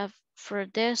to have for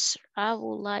dessert? I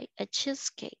would like a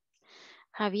cheesecake.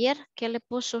 Javier, ¿qué le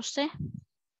puso usted?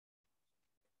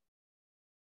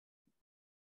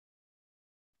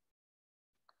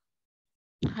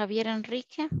 Javier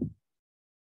Enrique.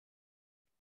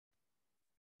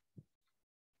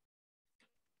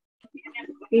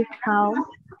 Is how.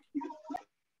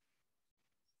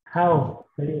 How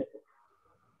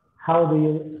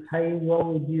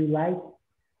would you like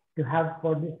to have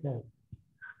for dessert?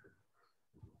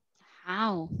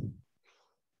 How?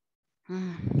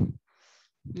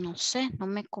 No sé, no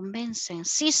me convencen.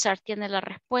 César tiene la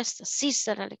respuesta.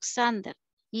 César Alexander.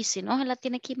 Y si no, se la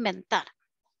tiene que inventar.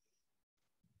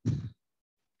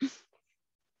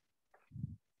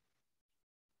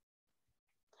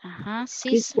 Ajá,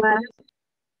 César.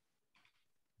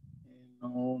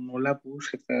 No la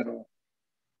puse, pero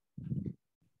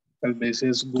tal vez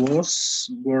es would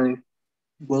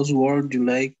you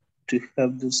like to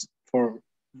have this for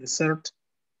dessert?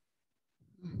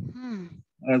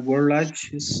 I would like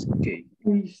cheesecake.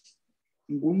 Would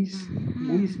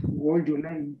you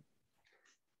like?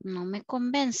 No me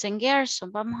convencen,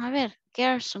 Gerson. Vamos a ver.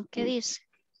 Gerson, ¿qué dice?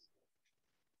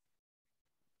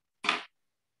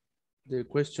 The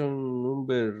question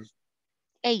number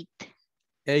 8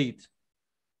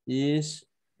 is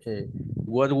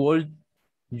what would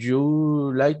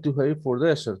you like to have for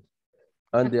dessert?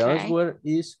 And the answer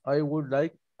is I would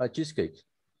like a cheesecake.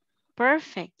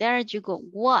 Perfect. There you go.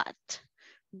 What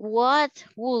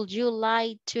would you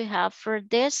like to have for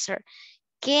dessert?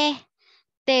 ¿Qué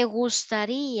te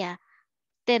gustaría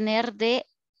tener de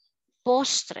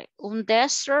postre? Un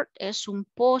dessert es un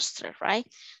postre, right?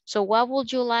 So what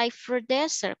would you like for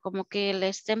dessert? Como que le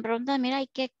estén preguntando, mira,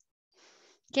 ¿qué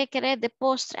querés de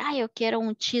postre? Yo quiero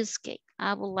un cheesecake.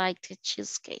 I would like a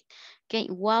cheesecake. Okay,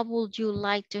 what would you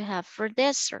like to have for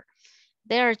dessert?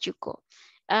 There you go.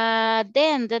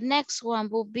 Then the next one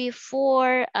will be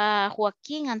for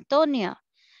Joaquín Antonio,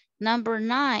 number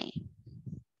 9.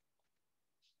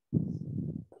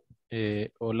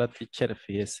 Hola, teacher.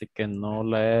 Fíjese que no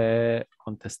la he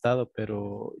contestado,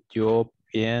 pero yo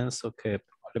pienso que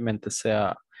probablemente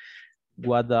sea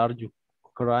What are you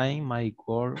crying?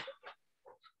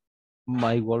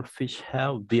 My goldfish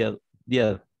have died.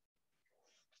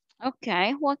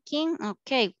 Okay, Joaquín.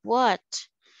 Okay, what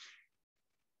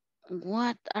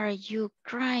are you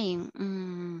crying?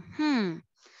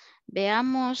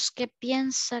 Veamos qué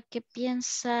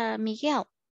piensa Miguel.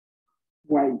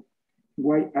 Why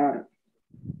are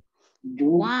you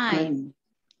crying?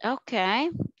 Okay,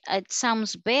 it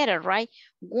sounds better, right?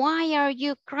 Why are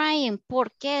you crying? ¿Por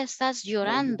qué estás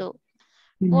llorando?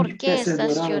 ¿Por qué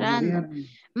estás llorando?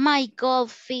 My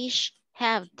goldfish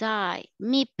have died.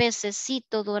 Mi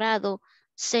pececito dorado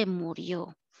se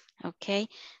murió. Okay,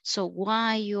 so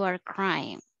why you are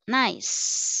crying?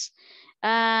 Nice.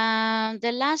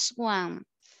 The last one.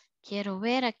 Quiero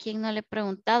ver a quién no le he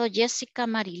preguntado. Jessica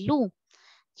Marilú.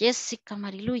 Jessica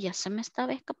Marilú, ya se me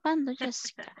estaba escapando,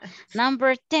 Jessica.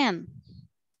 Number 10.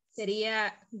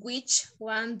 Sería, which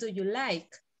one do you like?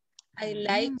 I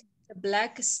like the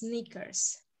black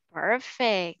sneakers.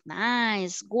 Perfect,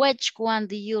 nice. Which one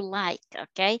do you like?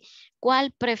 Okay.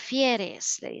 ¿Cuál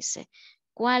prefieres? Le dice.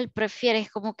 ¿Cuál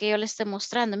prefieres? Como que yo le esté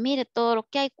mostrando. Mire todo lo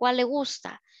que hay. ¿Cuál le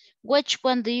gusta? Which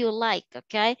one do you like?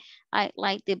 Okay. I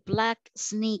like the black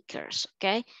sneakers.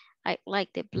 Okay. I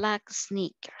like the black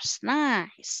sneakers.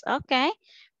 Nice. Okay.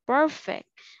 Perfect.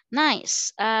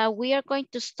 Nice. We are going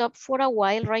to stop for a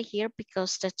while right here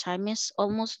because the time is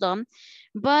almost done.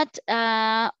 But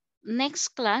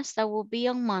next class, that will be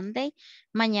on Monday.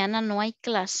 Mañana no hay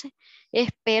clase.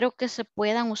 Espero que se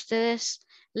puedan ustedes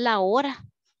la hora.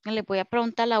 Les voy a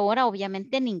preguntar la hora,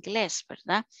 obviamente en inglés,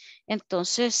 ¿verdad?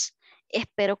 Entonces,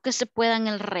 espero que se puedan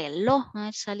el reloj,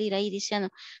 ¿no? Salir ahí diciendo,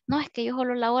 no, es que yo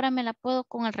solo la hora me la puedo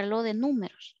con el reloj de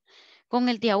números. Con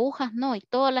el de agujas, no. Y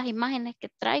todas las imágenes que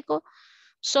traigo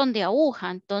son de aguja.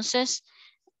 Entonces,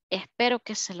 espero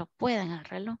que se lo puedan el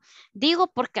reloj.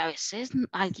 Digo porque a veces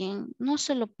alguien no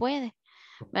se lo puede,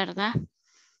 ¿verdad?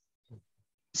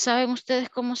 ¿Saben ustedes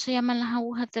cómo se llaman las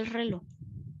agujas del reloj?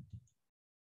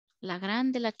 La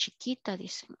grande, la chiquita,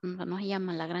 dicen. No se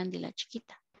llaman la grande y la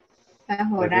chiquita.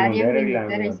 Las horarias,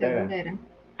 minutera y segundera.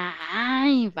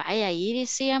 Ay, vaya, Iris,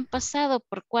 sí han pasado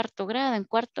por cuarto grado. En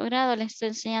cuarto grado les estoy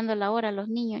enseñando la hora a los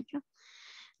niños yo.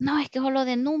 No, es que solo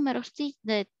de números,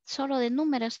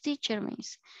 teacher, me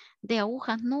dice. De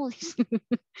agujas no, dice.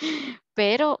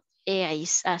 Pero ahí,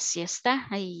 así está,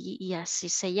 ahí, y así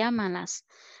se llaman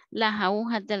las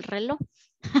agujas del reloj.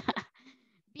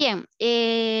 Bien,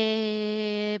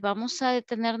 vamos a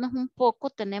detenernos un poco.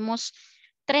 Tenemos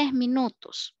 3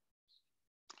 minutos.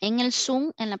 En el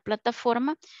Zoom, en la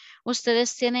plataforma,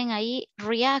 ustedes tienen ahí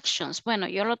reactions. Bueno,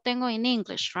 yo lo tengo en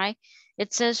English, right?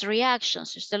 It says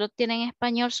reactions. Si usted lo tiene en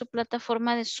español, su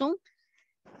plataforma de Zoom,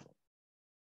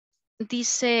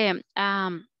 dice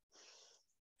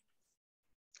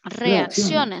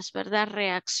reacciones, ¿verdad?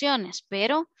 Reacciones,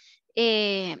 pero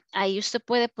ahí usted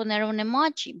puede poner un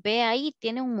emoji. Ve ahí,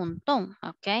 tiene un montón,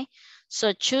 ¿ok?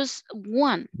 So choose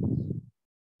one.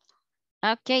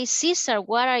 Okay, Cesar,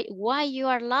 why you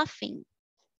are laughing?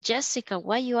 Jessica,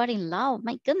 why you are in love?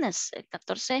 My goodness, el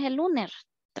 14 es el lunes.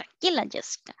 Tranquila,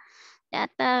 Jessica. Ya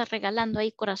está regalando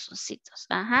ahí corazoncitos.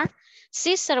 Ajá.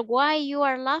 Cesar, why you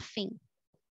are laughing?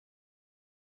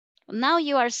 Now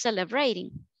you are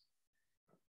celebrating.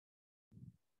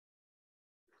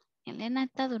 Elena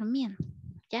está durmiendo.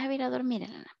 Ya va a ir a dormir,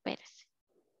 Elena. Espérese.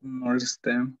 No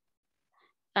estén.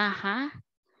 Ajá.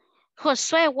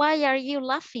 Josué, why are you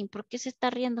laughing? ¿Por qué se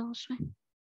está riendo, Josué?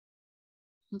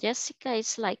 Jessica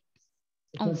is like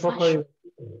on fire.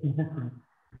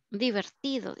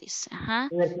 Divertido, dice. Ajá.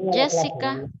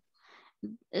 Jessica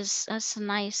is a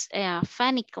nice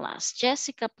funny class.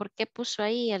 Jessica, ¿por qué puso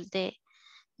ahí el de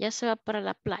ya se va para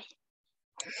la playa?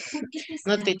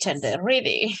 No, teacher, de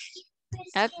ready.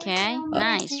 Okay,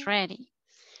 nice, ready.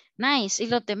 Nice. ¿Y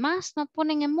los demás no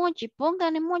ponen emoji?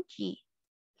 Pongan emoji.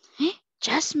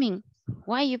 Jasmine,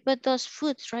 why you put those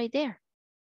foods right there?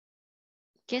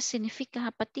 ¿Qué significa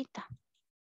esa patita?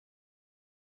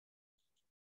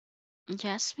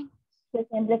 Jasmine. Que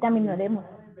siempre caminaremos.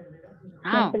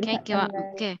 Ok,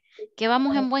 que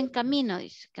vamos en buen camino,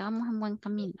 dice, que vamos en buen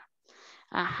camino.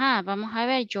 Ajá, vamos a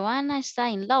ver, Joana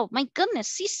está in love. My goodness,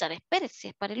 César, espérese,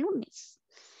 es para el lunes.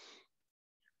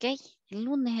 Ok, el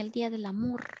lunes es el día del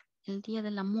amor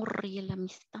y la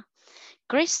amistad.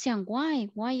 Christian,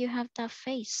 why you have that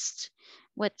face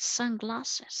with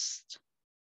sunglasses?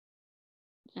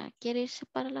 Ya quiere irse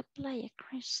para la playa,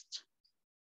 Chris.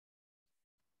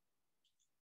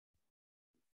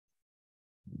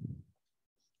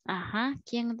 Ajá,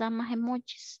 ¿quién da más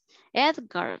emojis?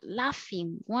 Edgar,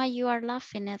 laughing. Why you are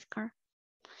laughing, Edgar?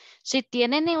 Si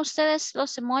tienen ustedes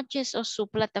los emojis o su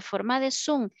plataforma de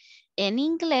Zoom en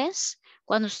inglés,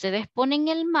 cuando ustedes ponen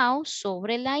el mouse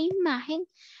sobre la imagen,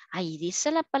 ahí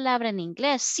dice la palabra en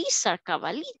inglés. César,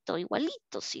 cabalito,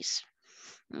 igualito, César.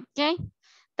 Ok,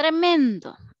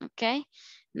 tremendo. Ok,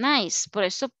 nice. Por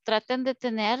eso traten de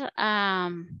tener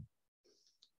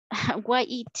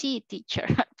YET,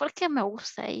 teacher. Porque me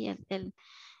gusta ahí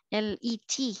el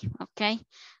ET, ok.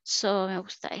 So, me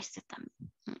gusta este también,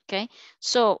 ok.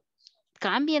 So,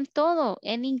 cambien todo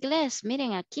en inglés.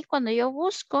 Miren, aquí cuando yo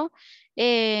busco,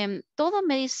 todo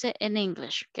me dice en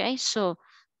inglés, ok. So,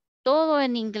 todo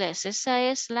en inglés. Esa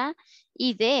es la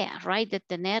idea, right, de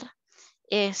tener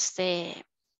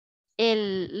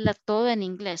todo en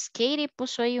inglés. Katie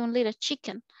puso ahí un little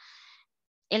chicken.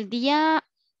 El día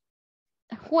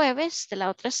jueves de la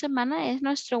otra semana es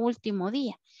nuestro último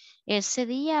día. Ese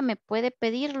día me puede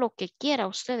pedir lo que quiera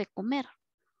usted de comer.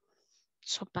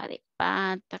 Sopa de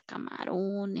pata,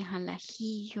 camarones, al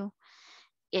ajillo.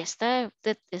 De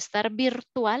estar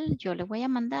virtual, yo le voy a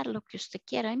mandar lo que usted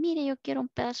quiera. Ay, mire, yo quiero un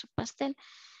pedazo de pastel.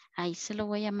 Ahí se lo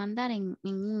voy a mandar en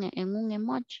un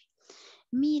emoji.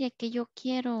 Mire que yo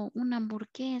quiero una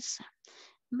hamburguesa.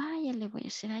 Vaya, le voy a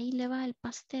decir, ahí le va el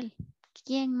pastel.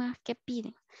 ¿Quién más que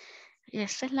piden?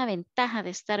 Esa es la ventaja de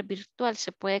estar virtual.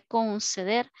 Se puede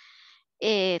conceder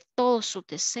todos sus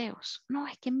deseos. No,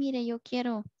 es que mire, yo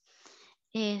quiero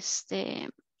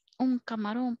un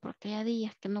camarón porque hay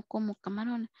días que no como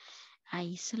camarón.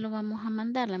 Ahí se lo vamos a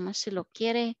mandar. Además, si lo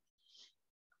quiere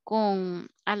con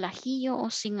al ajillo o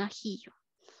sin ajillo.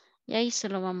 Y ahí se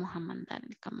lo vamos a mandar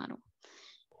el camarón.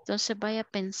 Entonces vaya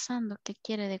pensando qué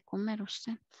quiere de comer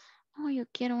usted. No, yo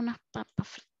quiero unas papas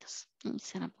fritas. Y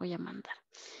se las voy a mandar.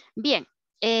 Bien.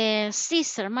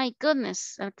 César, my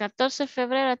goodness. El 14 de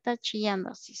febrero está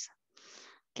chillando César.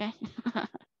 Okay.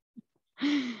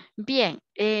 Bien.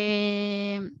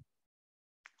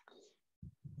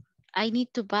 I need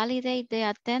to validate the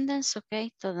attendance.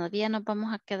 Ok. Todavía nos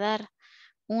vamos a quedar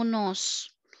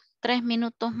unos 3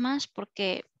 minutos más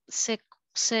porque se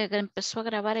empezó a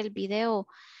grabar el video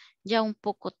ya un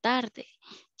poco tarde.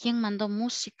 ¿Quién mandó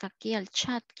música aquí al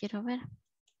chat? Quiero ver.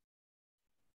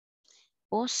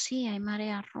 Oh, sí, hay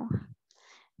marea roja.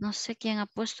 No sé quién ha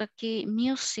puesto aquí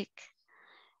music.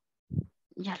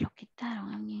 Ya lo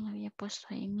quitaron. Alguien había puesto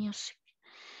ahí music.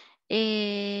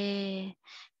 ¿Quieren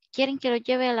que lo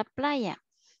lleve a la playa?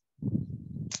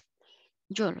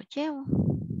 Yo lo llevo.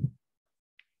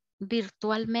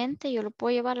 Virtualmente yo lo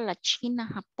puedo llevar a la China,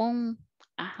 Japón,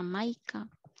 a Jamaica,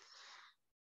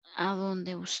 a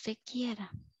donde usted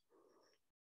quiera.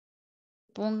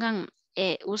 Pongan,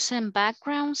 usen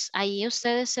backgrounds. Ahí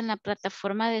ustedes en la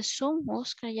plataforma de Zoom,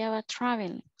 Oscar ya va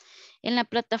travel. En la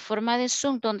plataforma de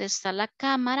Zoom donde está la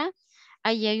cámara,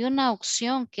 ahí hay una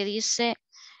opción que dice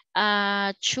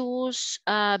choose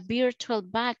a virtual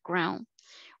background.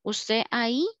 Usted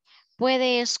ahí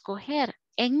puede escoger.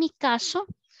 En mi caso,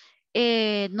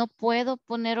 no puedo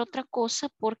poner otra cosa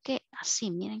porque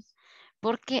así, miren,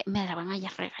 porque me la van a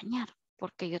regañar,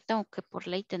 porque yo tengo que por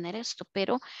ley tener esto,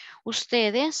 pero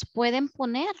ustedes pueden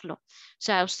ponerlo. O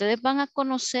sea, ustedes van a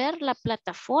conocer la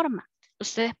plataforma.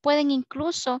 Ustedes pueden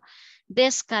incluso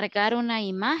descargar una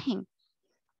imagen.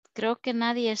 Creo que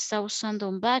nadie está usando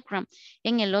un background.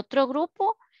 En el otro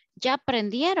grupo ya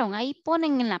aprendieron. Ahí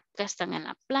ponen que están en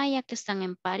la playa, que están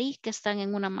en París, que están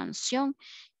en una mansión,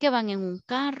 que van en un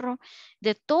carro.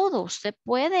 De todo. Usted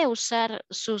puede usar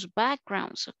sus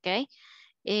backgrounds, ¿ok?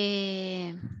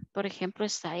 Por ejemplo,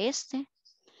 está este.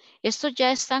 Estos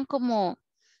ya están como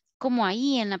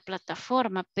ahí en la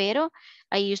plataforma, pero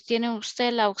ahí tiene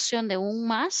usted la opción de un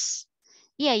más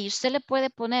y ahí usted le puede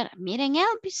poner, miren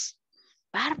Elvis,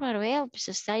 bárbaro Elvis,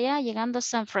 está ya llegando a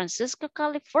San Francisco,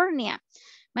 California.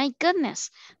 My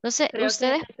goodness. Entonces, Creo que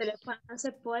ustedes en el teléfono no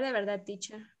se puede, ¿verdad,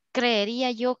 teacher?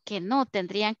 creería yo que no,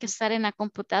 tendrían que estar en la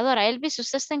computadora. Elvis,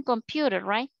 usted está en computer,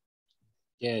 right?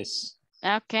 Yes.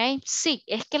 Ok, sí,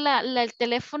 es que el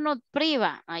teléfono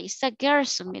priva. Ahí está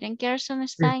Gerson. Miren, Gerson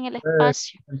está en el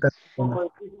espacio.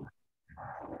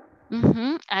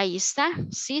 Ahí está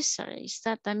César. Ahí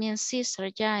está también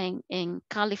César ya en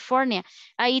California.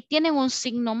 Ahí tienen un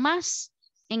signo más.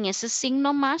 En ese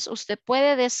signo más usted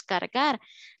puede descargar.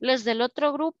 Los del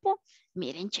otro grupo,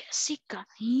 miren Jessica.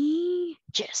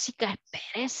 Jessica,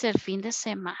 espérese el fin de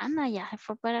semana. Ya se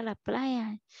fue para la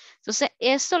playa. Entonces,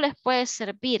 esto les puede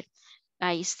servir.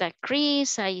 Ahí está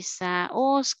Chris, ahí está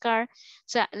Oscar. O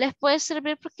sea, les puede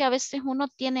servir porque a veces uno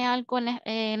tiene algo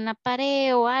en la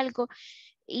pared o algo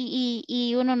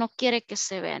y uno no quiere que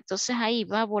se vea. Entonces ahí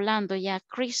va volando ya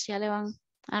Chris, ya le van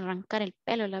a arrancar el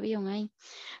pelo el avión ahí.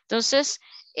 Entonces,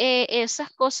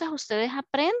 esas cosas ustedes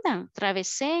aprendan,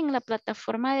 traveseen la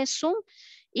plataforma de Zoom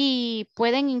y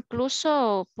pueden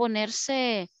incluso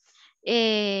ponerse,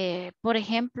 por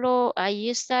ejemplo,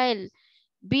 ahí está el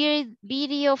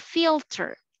video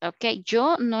filter. Ok,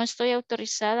 yo no estoy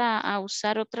autorizada a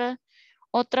usar otras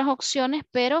opciones,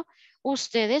 pero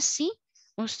ustedes sí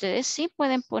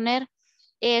pueden poner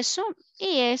eso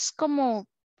y es como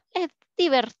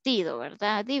divertido,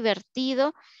 ¿verdad?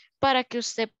 Divertido para que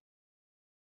usted.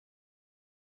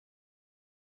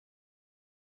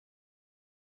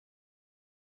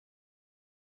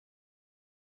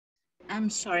 I'm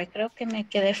sorry, creo que me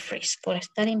quedé freeze por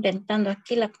estar inventando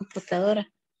aquí la computadora.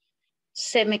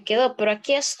 Se me quedó, pero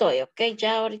aquí estoy, ¿ok?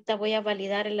 Ya ahorita voy a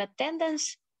validar el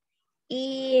attendance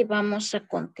Y vamos a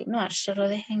continuar. Solo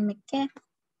déjenme que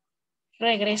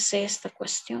regrese esta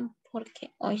cuestión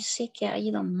porque hoy sí que ha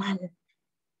ido mal.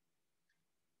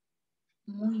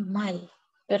 Muy mal.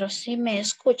 Pero sí me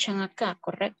escuchan acá,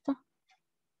 ¿correcto?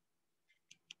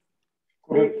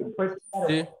 Correcto.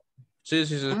 Sí,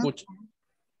 se escucha.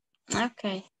 Ok,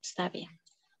 está bien.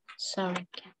 Sorry.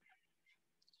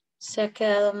 Se ha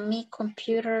quedado mi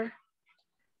computer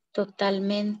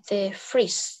totalmente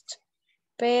freezed.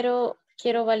 Pero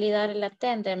quiero validar el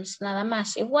attendance nada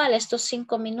más. Igual estos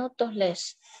 5 minutos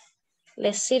les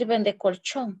sirven de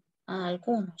colchón a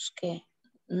algunos que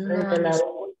no han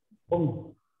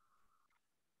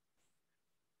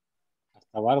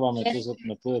Hasta barba me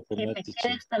pude que poner, me quede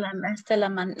teacher. hasta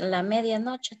la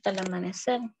medianoche, hasta el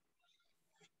amanecer.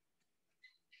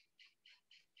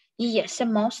 Y ese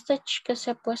mustache que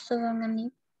se ha puesto Don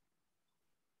Anita.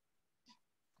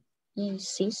 Y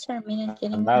César, miren,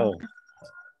 tienen Andado.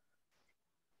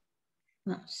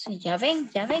 No, sí, ya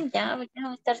ven, ya va a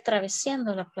estar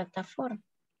atravesando la plataforma.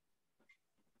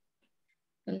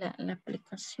 La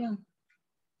aplicación.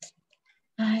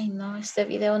 Ay, no, este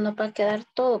video no va a quedar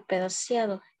todo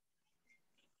pedaciado.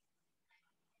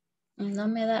 No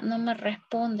me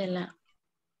responde la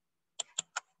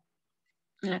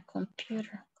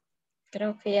computer.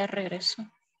 Creo que ya regresó.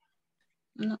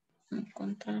 No, al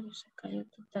contrario, se cayó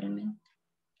totalmente.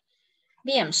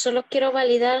 Bien, solo quiero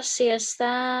validar si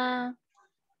está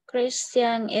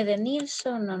Christian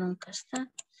Edenilson. No, nunca está.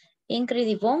 Ingrid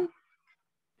Ivonne.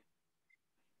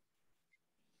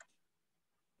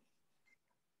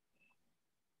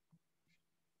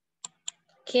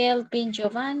 Kelvin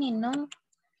Giovanni, no.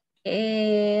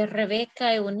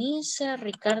 Rebeca Eunice,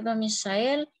 Ricardo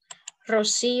Misael,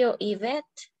 Rocío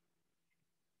Ivette.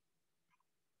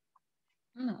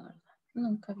 No,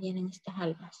 nunca vienen estas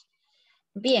almas.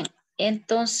 Bien,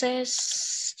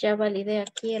 entonces ya validé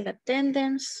aquí el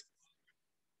attendance.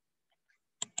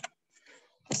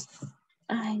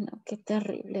 Ay, no, qué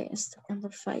terrible esto cuando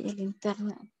falla el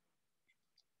internet.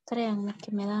 Créanme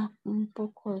que me da un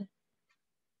poco de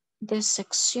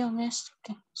decepción esto,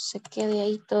 que se quede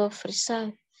ahí todo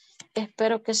frisado.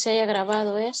 Espero que se haya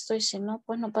grabado esto y si no,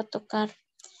 pues nos va a tocar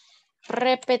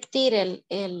repetir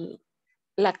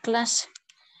la clase.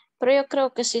 Pero yo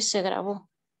creo que sí se grabó.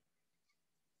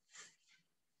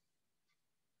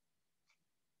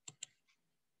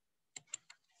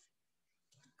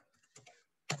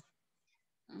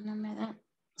 No me da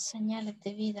señales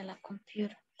de vida la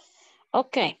computer.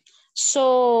 Okay,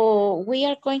 so we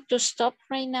are going to stop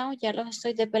right now. Ya los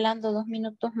estoy desvelando 2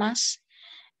 minutos más.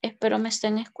 Espero me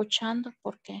estén escuchando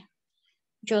porque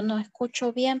yo no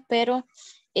escucho bien, pero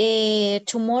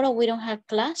tomorrow we don't have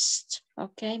class.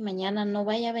 Okay, mañana no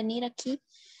vaya a venir aquí.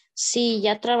 Si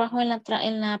ya trabajó en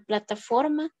la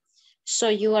plataforma, so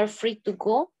you are free to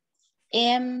go.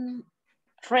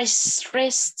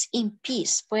 Rest in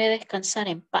peace. Puede descansar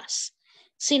en paz.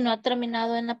 Si no ha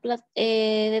terminado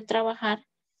de trabajar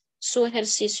su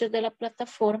ejercicio de la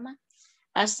plataforma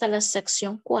hasta la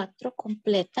sección 4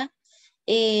 completa,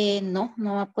 no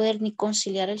va a poder ni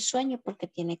conciliar el sueño porque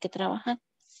tiene que trabajar.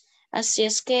 Así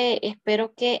es que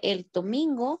espero que el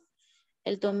domingo,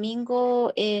 en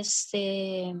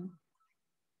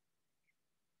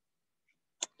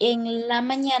la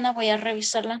mañana voy a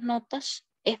revisar las notas.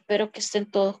 Espero que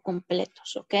estén todos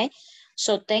completos, ¿ok?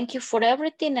 So, thank you for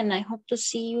everything and I hope to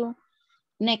see you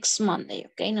next Monday,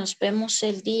 ¿ok? Nos vemos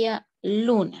el día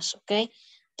lunes, ¿ok?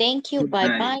 Thank you, Good bye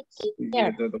night. bye. Take See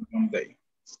care. you on Monday.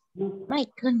 My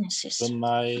goodness. Good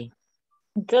night.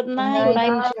 Good night, bye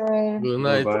bye. Good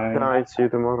night. Night, see you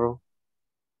tomorrow.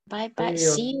 Bye bye.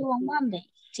 See you on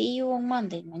Monday. See you on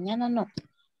Monday. Mañana no.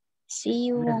 See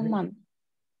you on Monday.